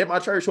brothers at my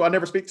church who I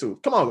never speak to.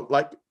 Come on,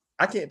 like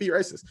I can't be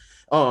racist.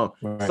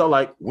 Right. So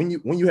like when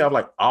you have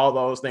like all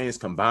those things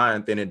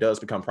combined, then it does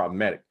become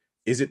problematic.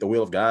 Is it the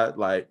will of God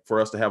like for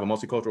us to have a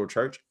multicultural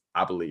church?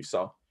 I believe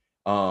so.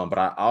 But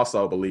I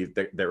also believe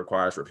that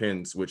requires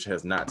repentance, which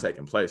has not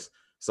taken place.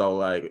 So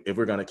like if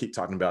we're gonna keep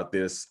talking about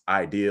this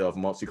idea of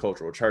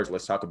multicultural church,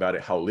 let's talk about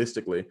it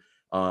holistically.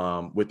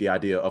 With the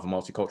idea of a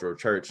multicultural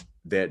church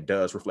that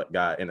does reflect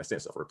God in a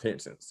sense of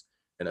repentance,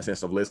 in a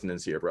sense of listening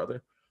to your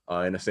brother,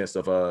 in a sense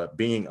of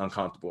being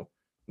uncomfortable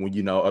when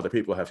you know other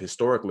people have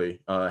historically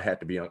had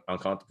to be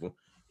uncomfortable.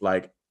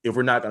 Like if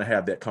we're not going to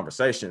have that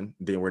conversation,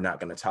 then we're not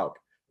going to talk.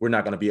 We're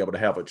not going to be able to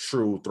have a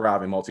true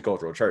thriving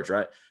multicultural church,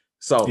 right?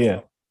 So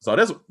yeah. So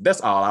that's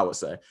all I would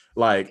say.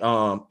 Like,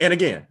 and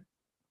again,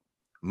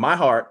 my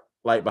heart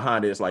like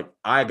behind it is like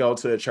I go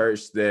to a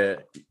church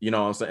that, you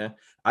know what I'm saying?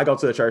 I go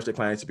to a church that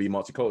claims to be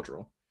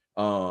multicultural.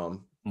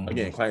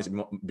 Again, claims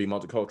to be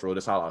multicultural.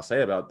 That's all I'll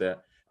say about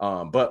that.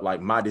 But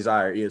like my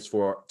desire is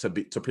to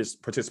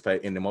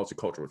participate in the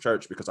multicultural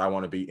church because I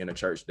want to be in a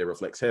church that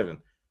reflects heaven.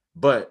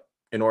 But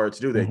in order to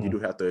do that, you do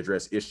have to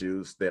address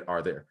issues that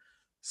are there.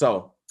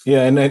 So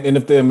yeah, and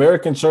if the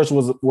American church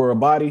were a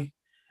body,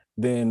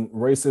 then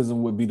racism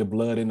would be the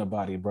blood in the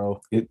body,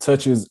 bro. It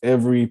touches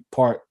every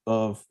part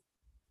of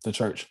the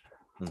church,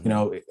 you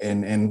know,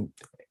 and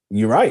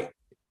you're right.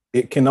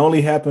 It can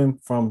only happen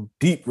from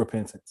deep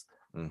repentance.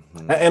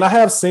 And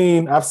I've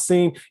seen,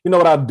 you know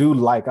what I do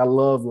like? I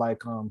love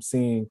like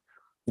seeing,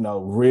 you know,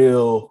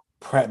 real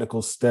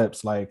practical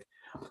steps. Like,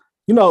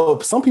 you know,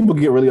 some people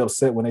get really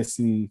upset when they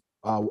see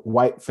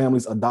white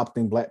families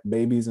adopting Black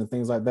babies and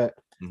things like that.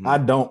 I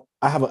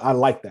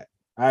like that.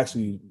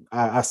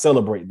 I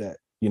celebrate that,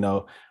 you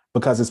know,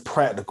 because it's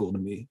practical to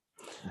me.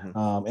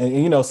 And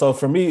you know, so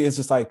for me, it's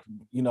just like,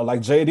 you know, like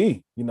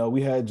JD, you know,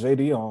 we had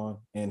JD on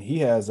and he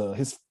has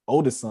his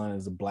oldest son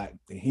is Black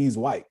and he's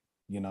white,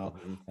 you know,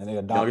 and they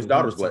adopted his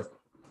daughter's Black.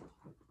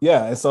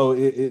 Yeah. And so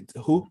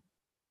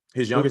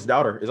his youngest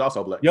daughter is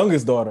also Black.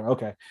 Youngest daughter.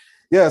 Okay.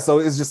 Yeah. So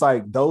it's just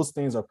like those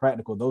things are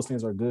practical. Those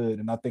things are good.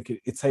 And I think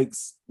it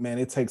takes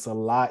a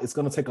lot. It's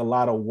going to take a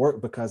lot of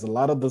work because a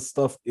lot of the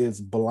stuff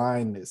is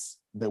blindness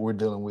that we're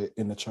dealing with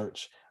in the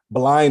church.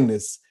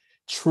 Blindness,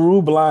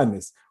 true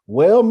blindness.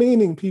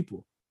 Well-meaning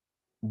people,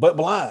 but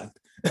blind.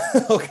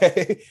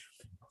 Okay.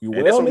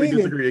 And that's when we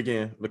disagree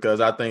again, because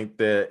I think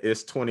that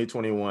it's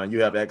 2021.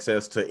 You have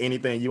access to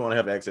anything you want to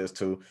have access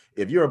to.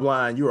 If you're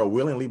blind, you are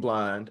willingly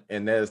blind.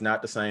 And that is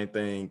not the same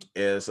thing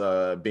as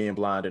being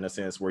blind in a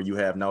sense where you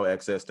have no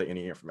access to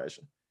any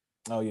information.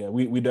 Oh, yeah.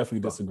 We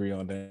definitely disagree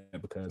on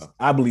that because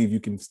I believe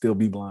you can still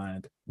be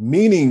blind,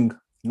 meaning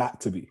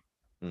not to be.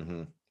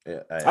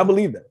 Yeah, I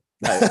believe that.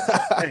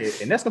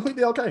 And that's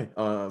completely okay.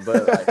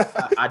 But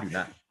like, I do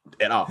not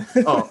at all.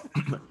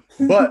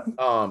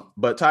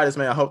 But Titus,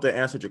 man, I hope that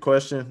answered your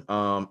question.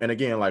 And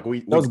again, like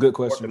that was a good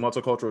question. The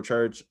multicultural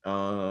church,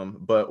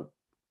 but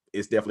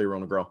it's definitely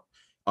room to grow.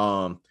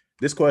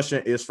 This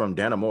question is from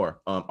Dana Moore.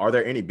 Are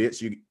there any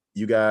bits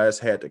you guys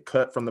had to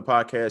cut from the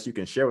podcast you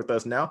can share with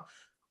us now?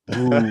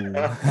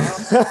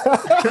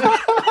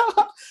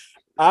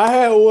 I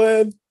had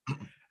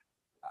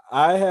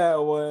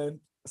one.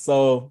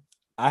 So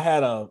I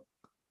had a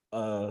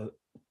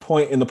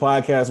point in the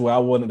podcast where I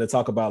wanted to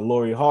talk about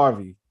Lori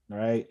Harvey,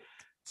 right?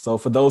 So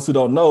for those who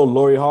don't know,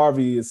 Lori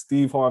Harvey is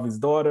Steve Harvey's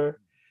daughter.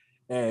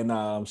 And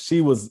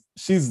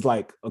she's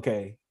like,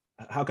 okay,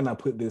 how can I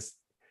put this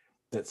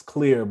that's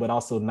clear, but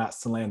also not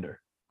slander?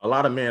 A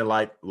lot of men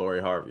like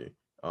Lori Harvey.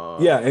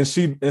 Yeah, and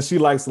she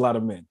likes a lot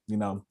of men, you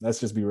know, let's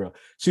just be real.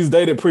 She's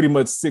dated pretty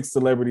much 6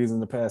 celebrities in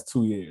the past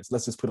 2 years.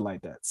 Let's just put it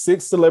like that.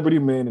 6 celebrity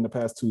men in the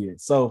past 2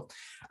 years. So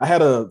I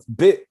had a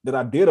bit that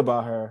I did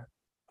about her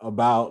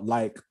about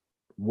like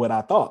what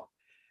I thought.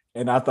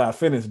 And after I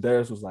finished,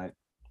 Darius was like,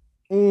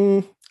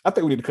 I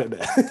think we need to cut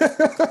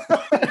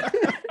that.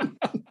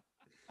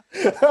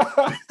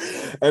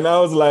 And I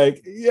was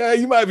like, yeah,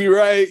 you might be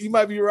right. You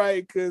might be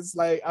right. Cause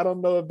like, I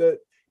don't know if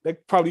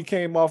that probably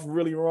came off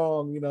really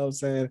wrong. You know what I'm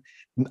saying?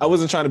 I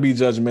wasn't trying to be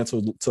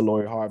judgmental to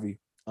Lori Harvey.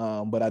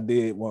 But I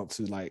did want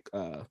to like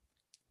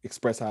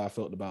express how I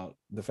felt about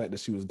the fact that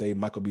she was dating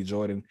Michael B.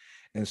 Jordan,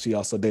 and she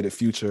also dated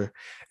Future,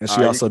 and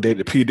she also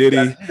dated P.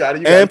 Diddy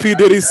and P.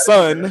 Diddy's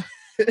son.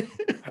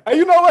 And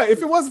you know what?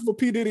 If it wasn't for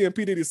P. Diddy and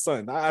P. Diddy's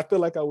son, I feel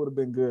like I would have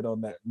been good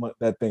on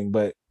that thing.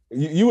 But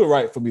you were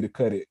right for me to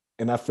cut it.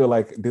 And I feel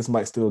like this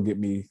might still get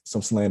me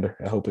some slander.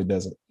 I hope it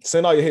doesn't.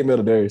 Send all your hate mail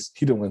to Darius.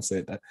 He didn't want to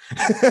say that.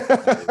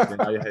 Send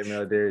all your hate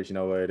mail to Darius. You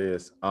know what it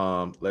is.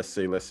 Let's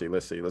see. Let's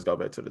go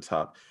back to the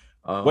top.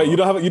 Wait, you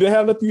didn't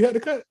have nothing you had to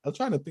cut? I'm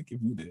trying to think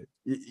if you did.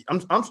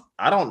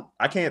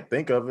 I can't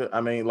think of it. I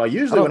mean, like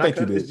usually when I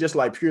cut, it's just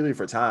like purely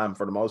for time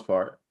for the most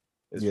part.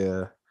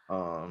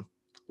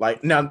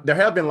 Like now there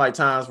have been like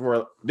times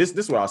where this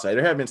is what I'll say.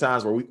 There have been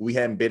times where we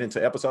hadn't been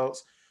into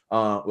episodes.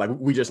 Like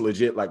we just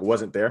legit like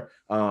wasn't there.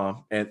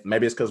 And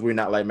maybe it's because we're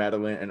not like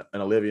Madeline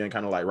and Olivia and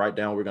kind of like write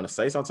down what we're gonna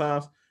say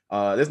sometimes.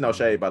 There's no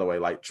shade, by the way.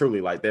 Like truly,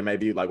 like that may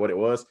be like what it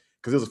was.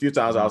 Because there was a few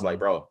times I was like,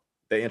 bro,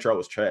 the intro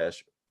was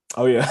trash.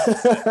 Oh yeah.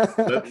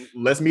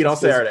 Let's meet on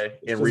Saturday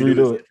and redo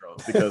this intro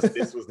because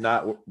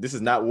this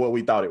is not what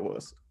we thought it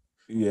was.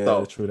 Yeah,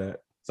 so, true that.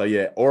 So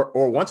yeah,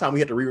 or one time we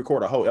had to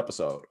re-record a whole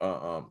episode,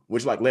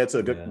 which like led to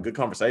a good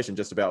conversation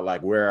just about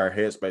like where our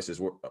headspaces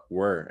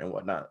were and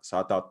whatnot. So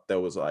I thought that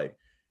was like,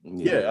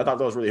 I thought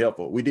that was really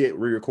helpful. We did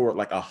re-record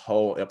like a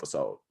whole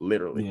episode,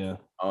 literally. Yeah.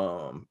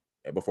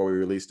 Before we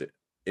released it,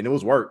 and it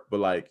was work, but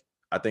like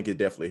I think it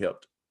definitely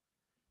helped.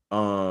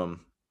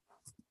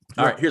 All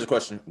right, here's a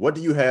question. What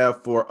do you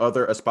have for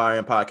other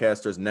aspiring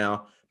podcasters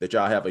now that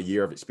y'all have a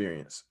year of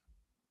experience?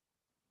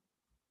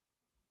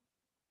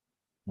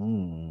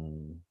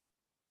 Could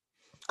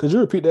you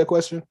repeat that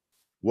question?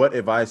 What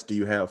advice do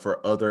you have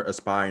for other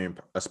aspiring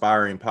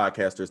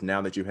podcasters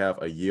now that you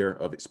have a year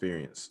of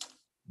experience?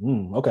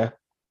 Okay.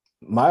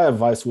 My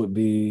advice would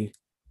be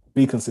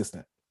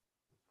consistent.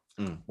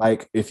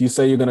 Like if you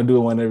say you're going to do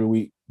one every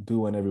week, do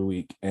one every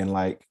week, and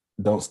like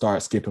don't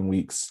start skipping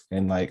weeks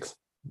and like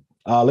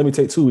let me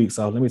take 2 weeks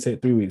off. Let me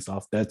take 3 weeks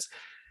off.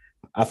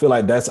 I feel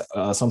like that's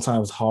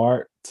sometimes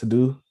hard to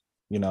do,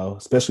 you know,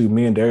 especially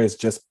me and Darius,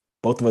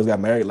 both of us got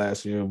married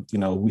last year. You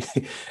know,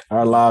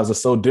 our lives are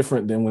so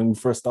different than when we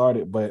first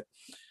started, but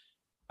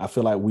I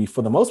feel like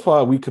for the most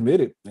part, we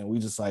committed and we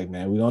just like,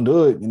 man, we're going to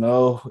do it. You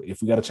know,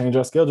 if we got to change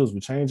our schedules,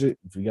 we change it.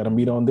 If we got to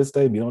meet on this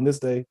day, meet on this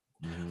day.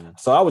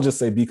 So I would just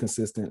say be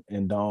consistent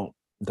and don't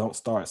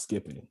start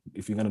skipping.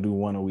 If you're going to do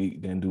one a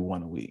week, then do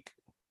one a week.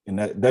 And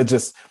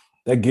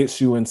that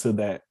gets you into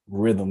that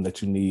rhythm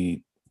that you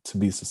need to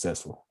be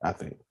successful, I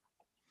think.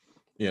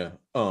 Yeah.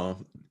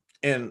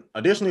 And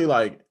additionally,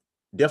 like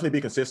definitely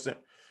be consistent.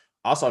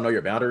 Also know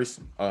your boundaries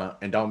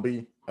and don't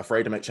be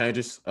afraid to make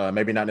changes.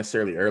 Maybe not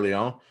necessarily early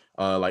on.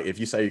 Like if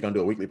you say you're going to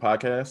do a weekly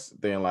podcast,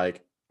 then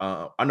like,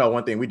 I know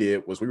one thing we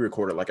did was we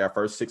recorded like our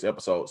first 6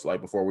 episodes,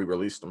 like before we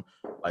released them,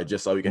 like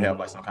just so we can have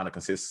like some kind of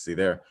consistency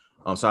there.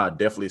 So I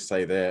definitely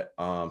say that.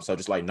 So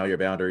just like know your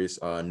boundaries,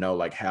 know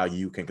like how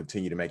you can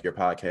continue to make your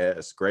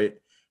podcast great.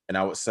 And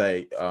I would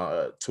say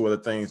 2 other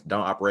things: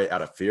 don't operate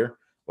out of fear,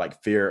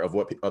 like fear of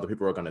what other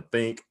people are going to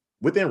think,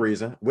 within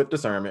reason, with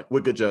discernment,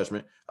 with good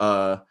judgment.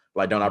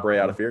 Like don't operate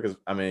out of fear because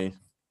I mean,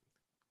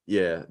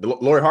 yeah,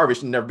 Lori Harvey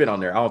should never been on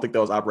there. I don't think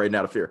that was operating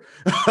out of fear.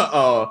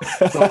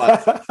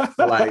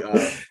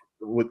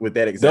 With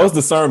that example, that was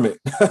discernment.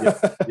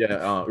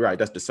 Right.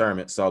 That's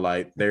discernment. So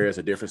like there is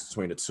a difference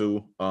between the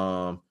two.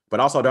 But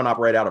also don't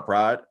operate out of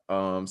pride.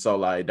 So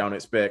like don't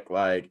expect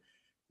like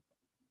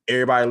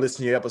everybody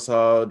listen to your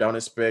episode. Don't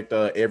expect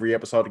every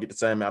episode to get the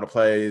same amount of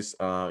plays.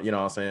 You know what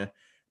I'm saying?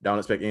 Don't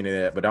expect any of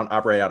that. But don't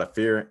operate out of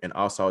fear, and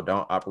also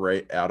don't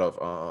operate out of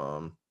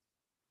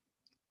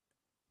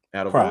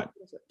pride.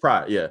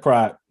 Pride. Yeah.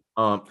 Pride.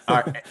 All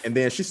right. And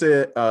then she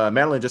said,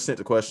 Madeline just sent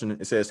the question.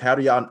 It says, how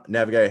do y'all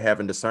navigate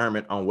having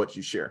discernment on what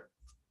you share?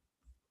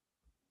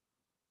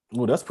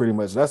 Well, that's pretty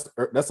much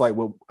that's like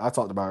what I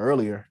talked about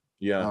earlier.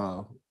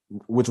 Yeah.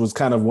 Which was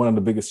kind of one of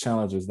the biggest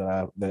challenges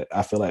that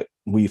I feel like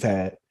we've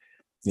had.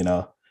 You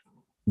know,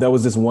 there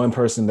was this one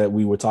person that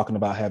we were talking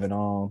about having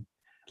on.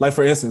 Like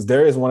for instance,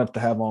 Darius wanted to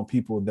have on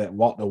people that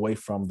walked away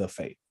from the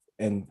faith,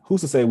 and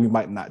who's to say we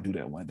might not do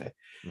that one day?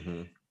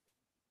 Mm-hmm.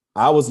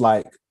 I was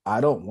like,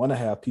 I don't want to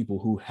have people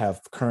who have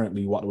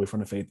currently walked away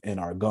from the faith and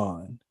are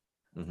gone,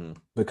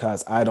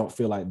 because I don't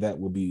feel like that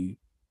would be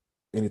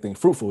anything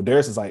fruitful.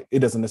 Darius is like, it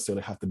doesn't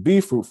necessarily have to be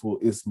fruitful.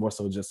 It's more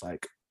so just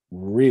like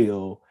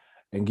real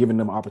and giving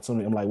them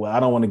opportunity. I'm like, well, I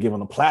don't want to give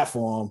them a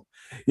platform,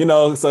 you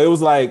know? So it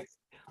was like,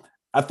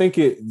 I think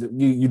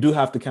you do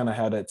have to kind of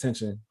have that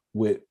tension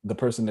with the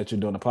person that you're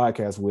doing the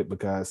podcast with,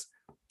 because,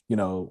 you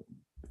know,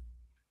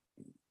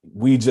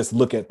 we just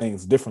look at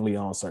things differently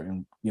on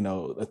certain, you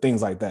know,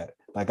 things like that.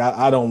 Like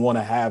I don't want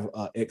to have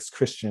an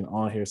ex-Christian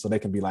on here so they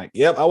can be like,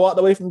 yep, I walked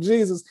away from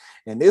Jesus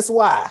and it's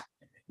why,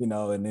 you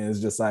know, and then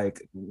it's just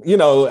like, you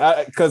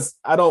know, because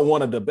I don't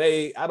want to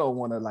debate. I don't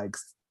want to like,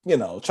 you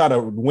know, try to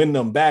win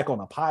them back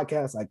on a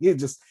podcast. Like it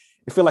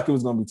felt like it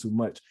was going to be too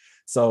much.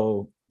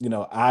 So, you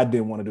know, I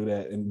didn't want to do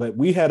that. But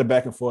we had a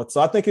back and forth.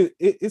 So I think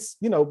it's,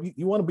 you know,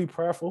 you want to be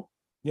prayerful,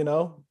 you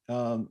know.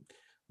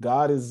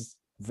 God is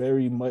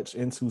very much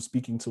into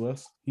speaking to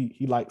us.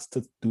 He likes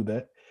to do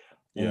that.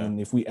 Yeah.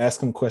 And if we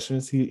ask him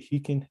questions,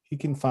 he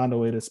can find a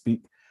way to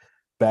speak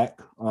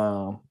back.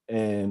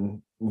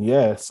 And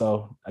yeah,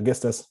 so I guess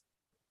that's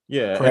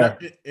yeah.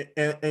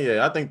 And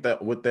yeah, I think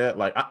that with that,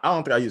 like I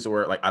don't think I use the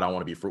word like I don't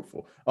want to be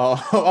fruitful.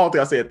 I don't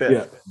think I said that.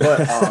 Yeah.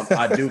 But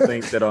I do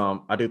think that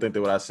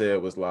what I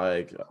said was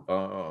like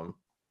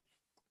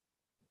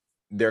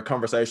there are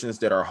conversations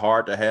that are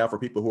hard to have for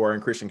people who are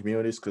in Christian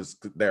communities because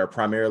they're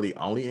primarily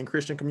only in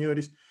Christian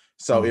communities.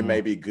 So it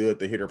may be good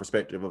to hear the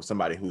perspective of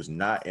somebody who's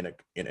not in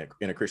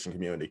a Christian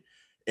community.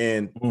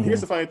 And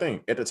here's the funny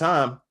thing: at the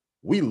time,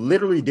 we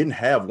literally didn't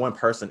have one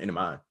person in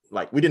mind.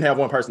 Like we didn't have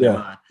one person in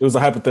mind. It was a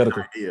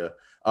hypothetical idea.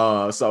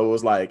 So it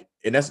was like,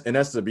 and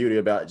that's the beauty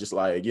about just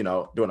like, you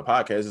know, doing a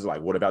podcast is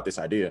like, what about this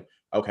idea?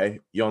 Okay,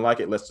 you don't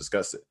like it, let's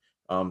discuss it.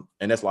 And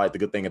that's like the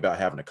good thing about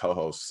having a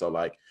co-host. So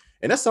like,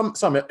 and that's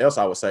something else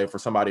I would say for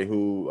somebody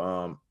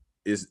who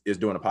is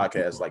doing a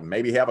podcast, like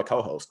maybe have a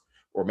co-host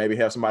or maybe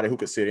have somebody who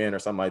could sit in or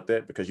something like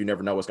that, because you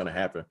never know what's going to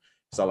happen.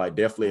 So like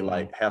definitely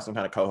like have some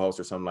kind of co-host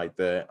or something like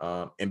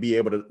that, and be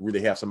able to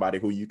really have somebody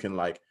who you can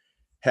like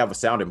have a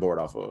sounding board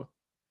off of.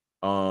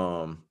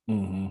 And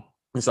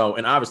so,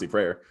 and obviously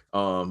prayer,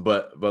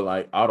 but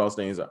like all those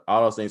things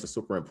are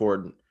super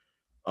important.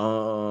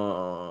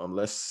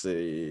 Let's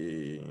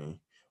see,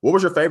 what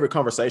was your favorite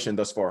conversation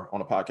thus far on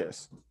the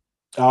podcast?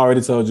 I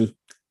already told you,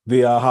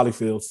 the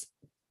Holyfields.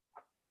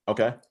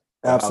 Okay,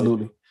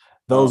 absolutely.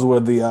 Those were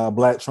the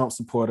Black Trump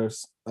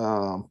supporters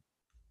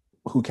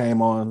who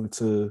came on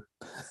to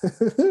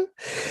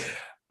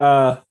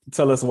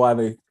tell us why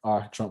they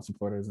are Trump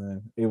supporters,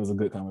 and it was a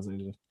good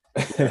conversation.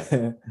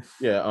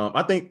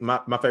 I think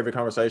my favorite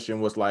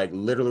conversation was like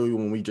literally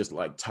when we just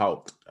like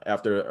talked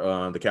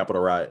after the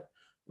Capitol riot,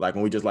 like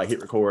when we just like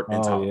hit record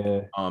and talk.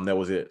 That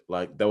was it.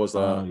 Like that was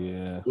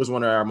it was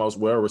one of our most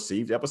well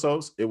received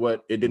episodes. It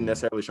didn't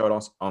necessarily show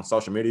it on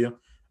social media,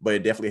 but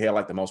it definitely had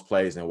like the most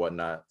plays and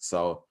whatnot.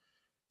 So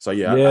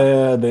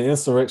yeah, the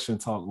insurrection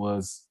talk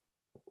was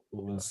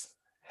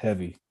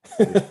heavy.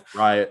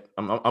 Riot.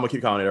 I'm gonna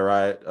keep calling it a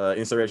riot.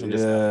 Insurrection.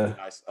 Just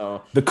nice.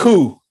 The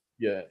coup.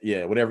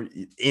 Yeah, whatever,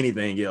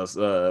 anything else.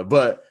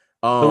 But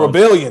the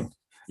rebellion.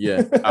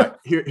 Yeah. All right,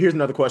 here's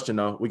another question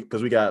though,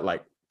 because we got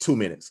like 2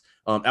 minutes.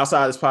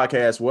 Outside of this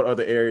podcast, what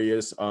other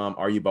areas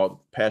are you both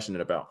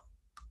passionate about?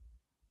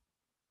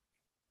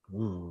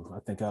 Ooh, I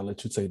think I'll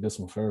let you take this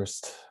one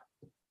first.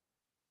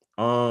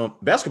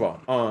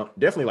 Basketball.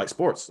 Definitely like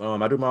sports.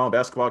 I do my own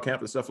basketball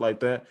camp and stuff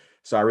like that.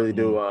 So I really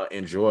do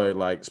enjoy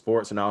like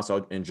sports, and I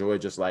also enjoy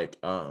just like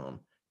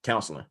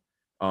counseling.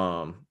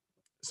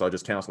 So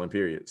just counseling,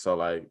 period. So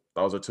like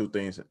those are two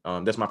things.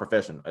 That's my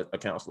profession, a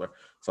counselor.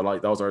 So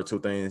like those are two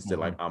things that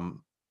like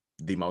I'm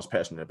the most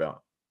passionate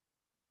about.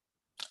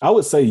 I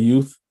would say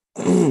youth.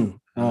 I've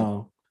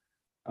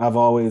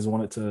always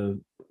wanted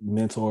to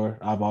mentor.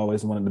 I've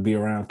always wanted to be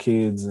around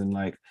kids and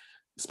like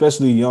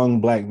especially young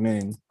Black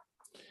men.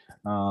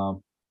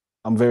 I'm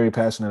very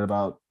passionate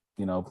about,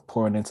 you know,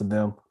 pouring into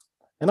them,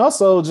 and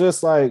also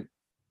just like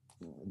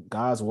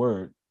God's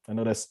word. I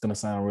know that's gonna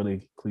sound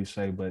really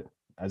cliche, but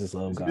I just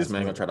love God's word. This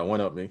man gonna try to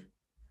one up me.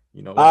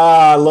 You know,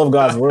 I love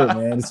God's word,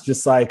 man. It's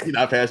just like you're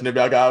not passionate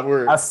about God's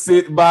word. I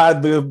sit by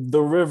the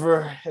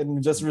river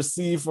and just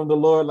receive from the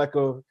Lord like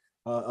a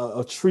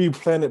tree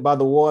planted by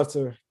the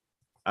water.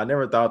 I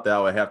never thought that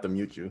I would have to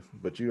mute you,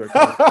 but you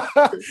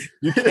are.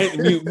 You can't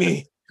mute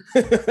me.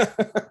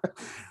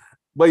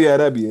 But yeah,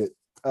 that'd be it.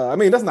 I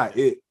mean, that's not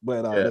it,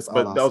 but that's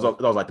all. But those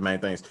are like the main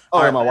things.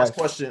 All right, my last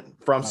question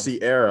from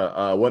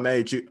Sierra. What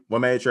made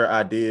your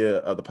idea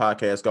of the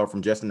podcast go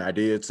from just an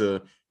idea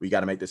to we got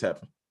to make this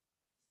happen?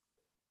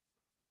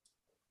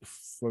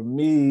 For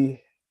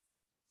me,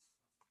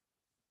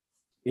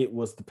 it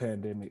was the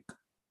pandemic.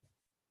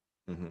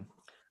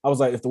 I was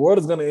like, if the world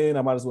is gonna end,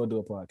 I might as well do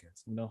a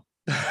podcast, you know?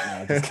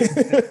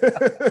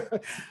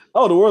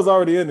 Oh, the world's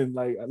already ending.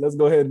 Like, let's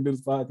go ahead and do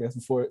this podcast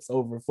before it's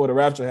over, before the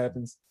rapture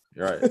happens.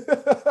 Right.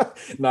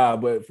 Nah,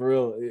 but for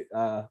real,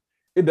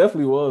 it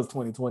definitely was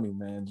 2020,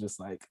 man. Just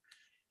like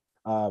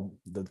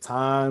the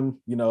time,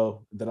 you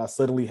know, that I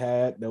suddenly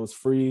had that was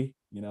free,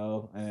 you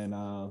know, and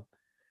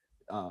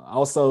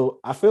also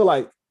I feel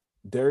like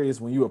Darius,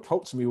 when you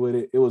approached me with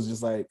it, it was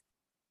just like,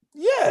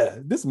 yeah,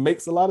 this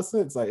makes a lot of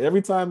sense. Like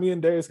every time me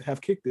and Darius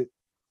have kicked it,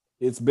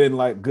 it's been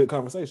like good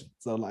conversation.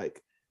 So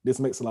like this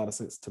makes a lot of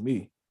sense to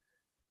me.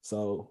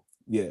 So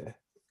yeah,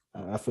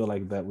 I feel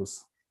like that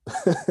was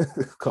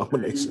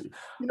combination.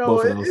 You know,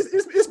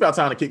 it's about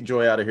time to kick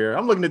Joy out of here.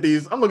 I'm looking at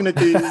these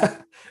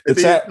the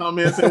chat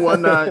comments and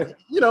whatnot.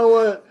 You know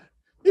what?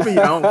 Even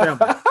your own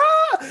family.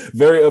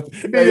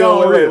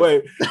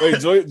 Wait.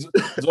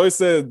 Joy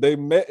said they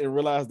met and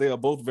realized they are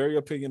both very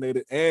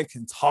opinionated and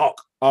can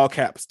talk. All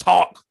caps,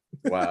 talk.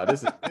 Wow,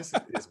 this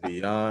is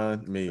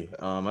beyond me.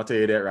 I'll tell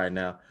you that right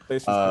now.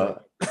 Face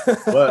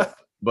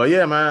But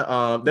yeah,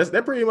 man. That's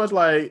pretty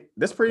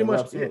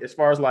much it as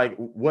far as like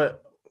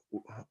what.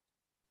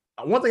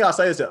 One thing I'll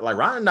say is that like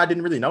Ryan and I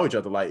didn't really know each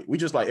other. Like we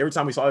just like every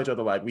time we saw each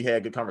other, like we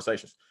had good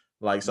conversations.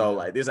 Like so,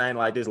 like this ain't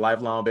like this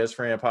lifelong best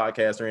friend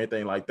podcast or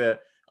anything like that.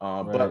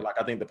 But like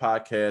I think the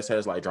podcast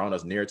has like drawn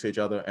us near to each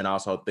other, and I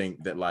also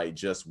think that like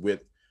just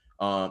with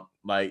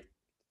like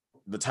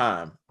the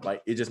time,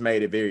 like it just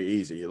made it very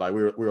easy. Like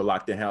we were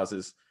locked in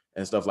houses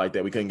and stuff like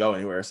that. We couldn't go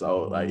anywhere.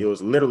 So like it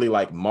was literally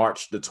like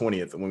March the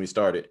 20th when we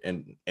started,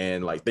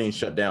 and like things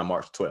shut down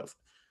March 12th.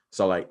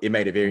 So like it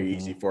made it very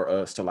easy for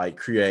us to like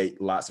create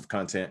lots of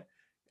content.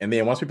 And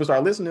then once people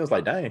start listening, it was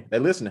like, dang, they're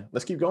listening.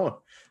 Let's keep going.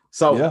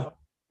 So yeah.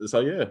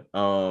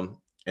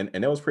 And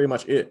that was pretty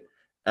much it.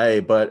 Hey,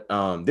 but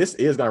this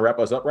is gonna wrap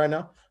us up right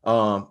now.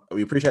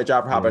 We appreciate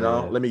y'all for hopping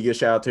on. Let me give a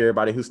shout out to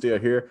everybody who's still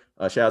here.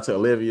 Shout out to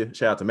Olivia,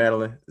 shout out to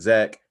Madeline,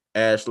 Zach,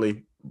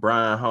 Ashley,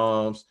 Brian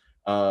Holmes.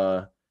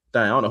 Dang,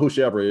 I don't know who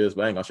Shelby is,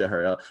 but I ain't gonna shout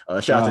her out.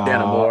 Shout out to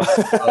Dana Moore.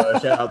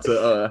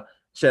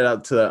 Shout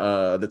out to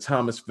the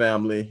Thomas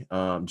family,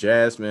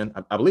 Jasmine,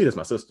 I believe it's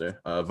my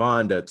sister,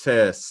 Vonda,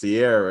 Tess,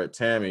 Sierra,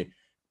 Tammy,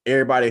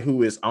 everybody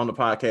who is on the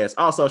podcast.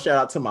 Also, shout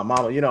out to my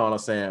mama, you know what I'm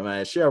saying,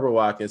 man. Shelby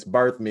Watkins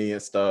birthed me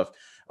and stuff.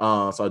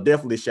 So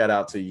definitely shout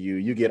out to you.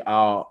 You get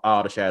all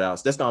the shout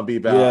outs. That's gonna be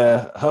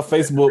about her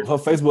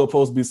Facebook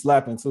post be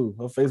slapping too.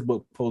 Her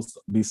Facebook post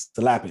be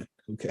slapping.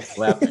 Okay.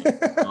 Slapping.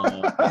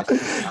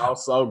 She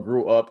also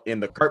grew up in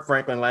the Kirk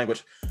Franklin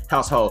language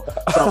household.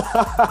 So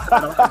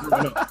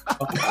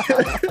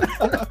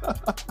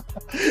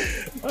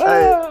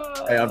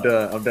hey, I'm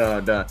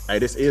done. Hey,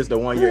 this is the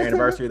 1 year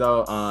anniversary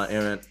though.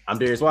 And I'm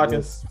Darius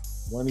Watkins.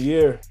 1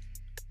 year.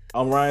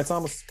 I'm Ryan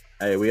Thomas.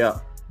 Hey, we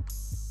out.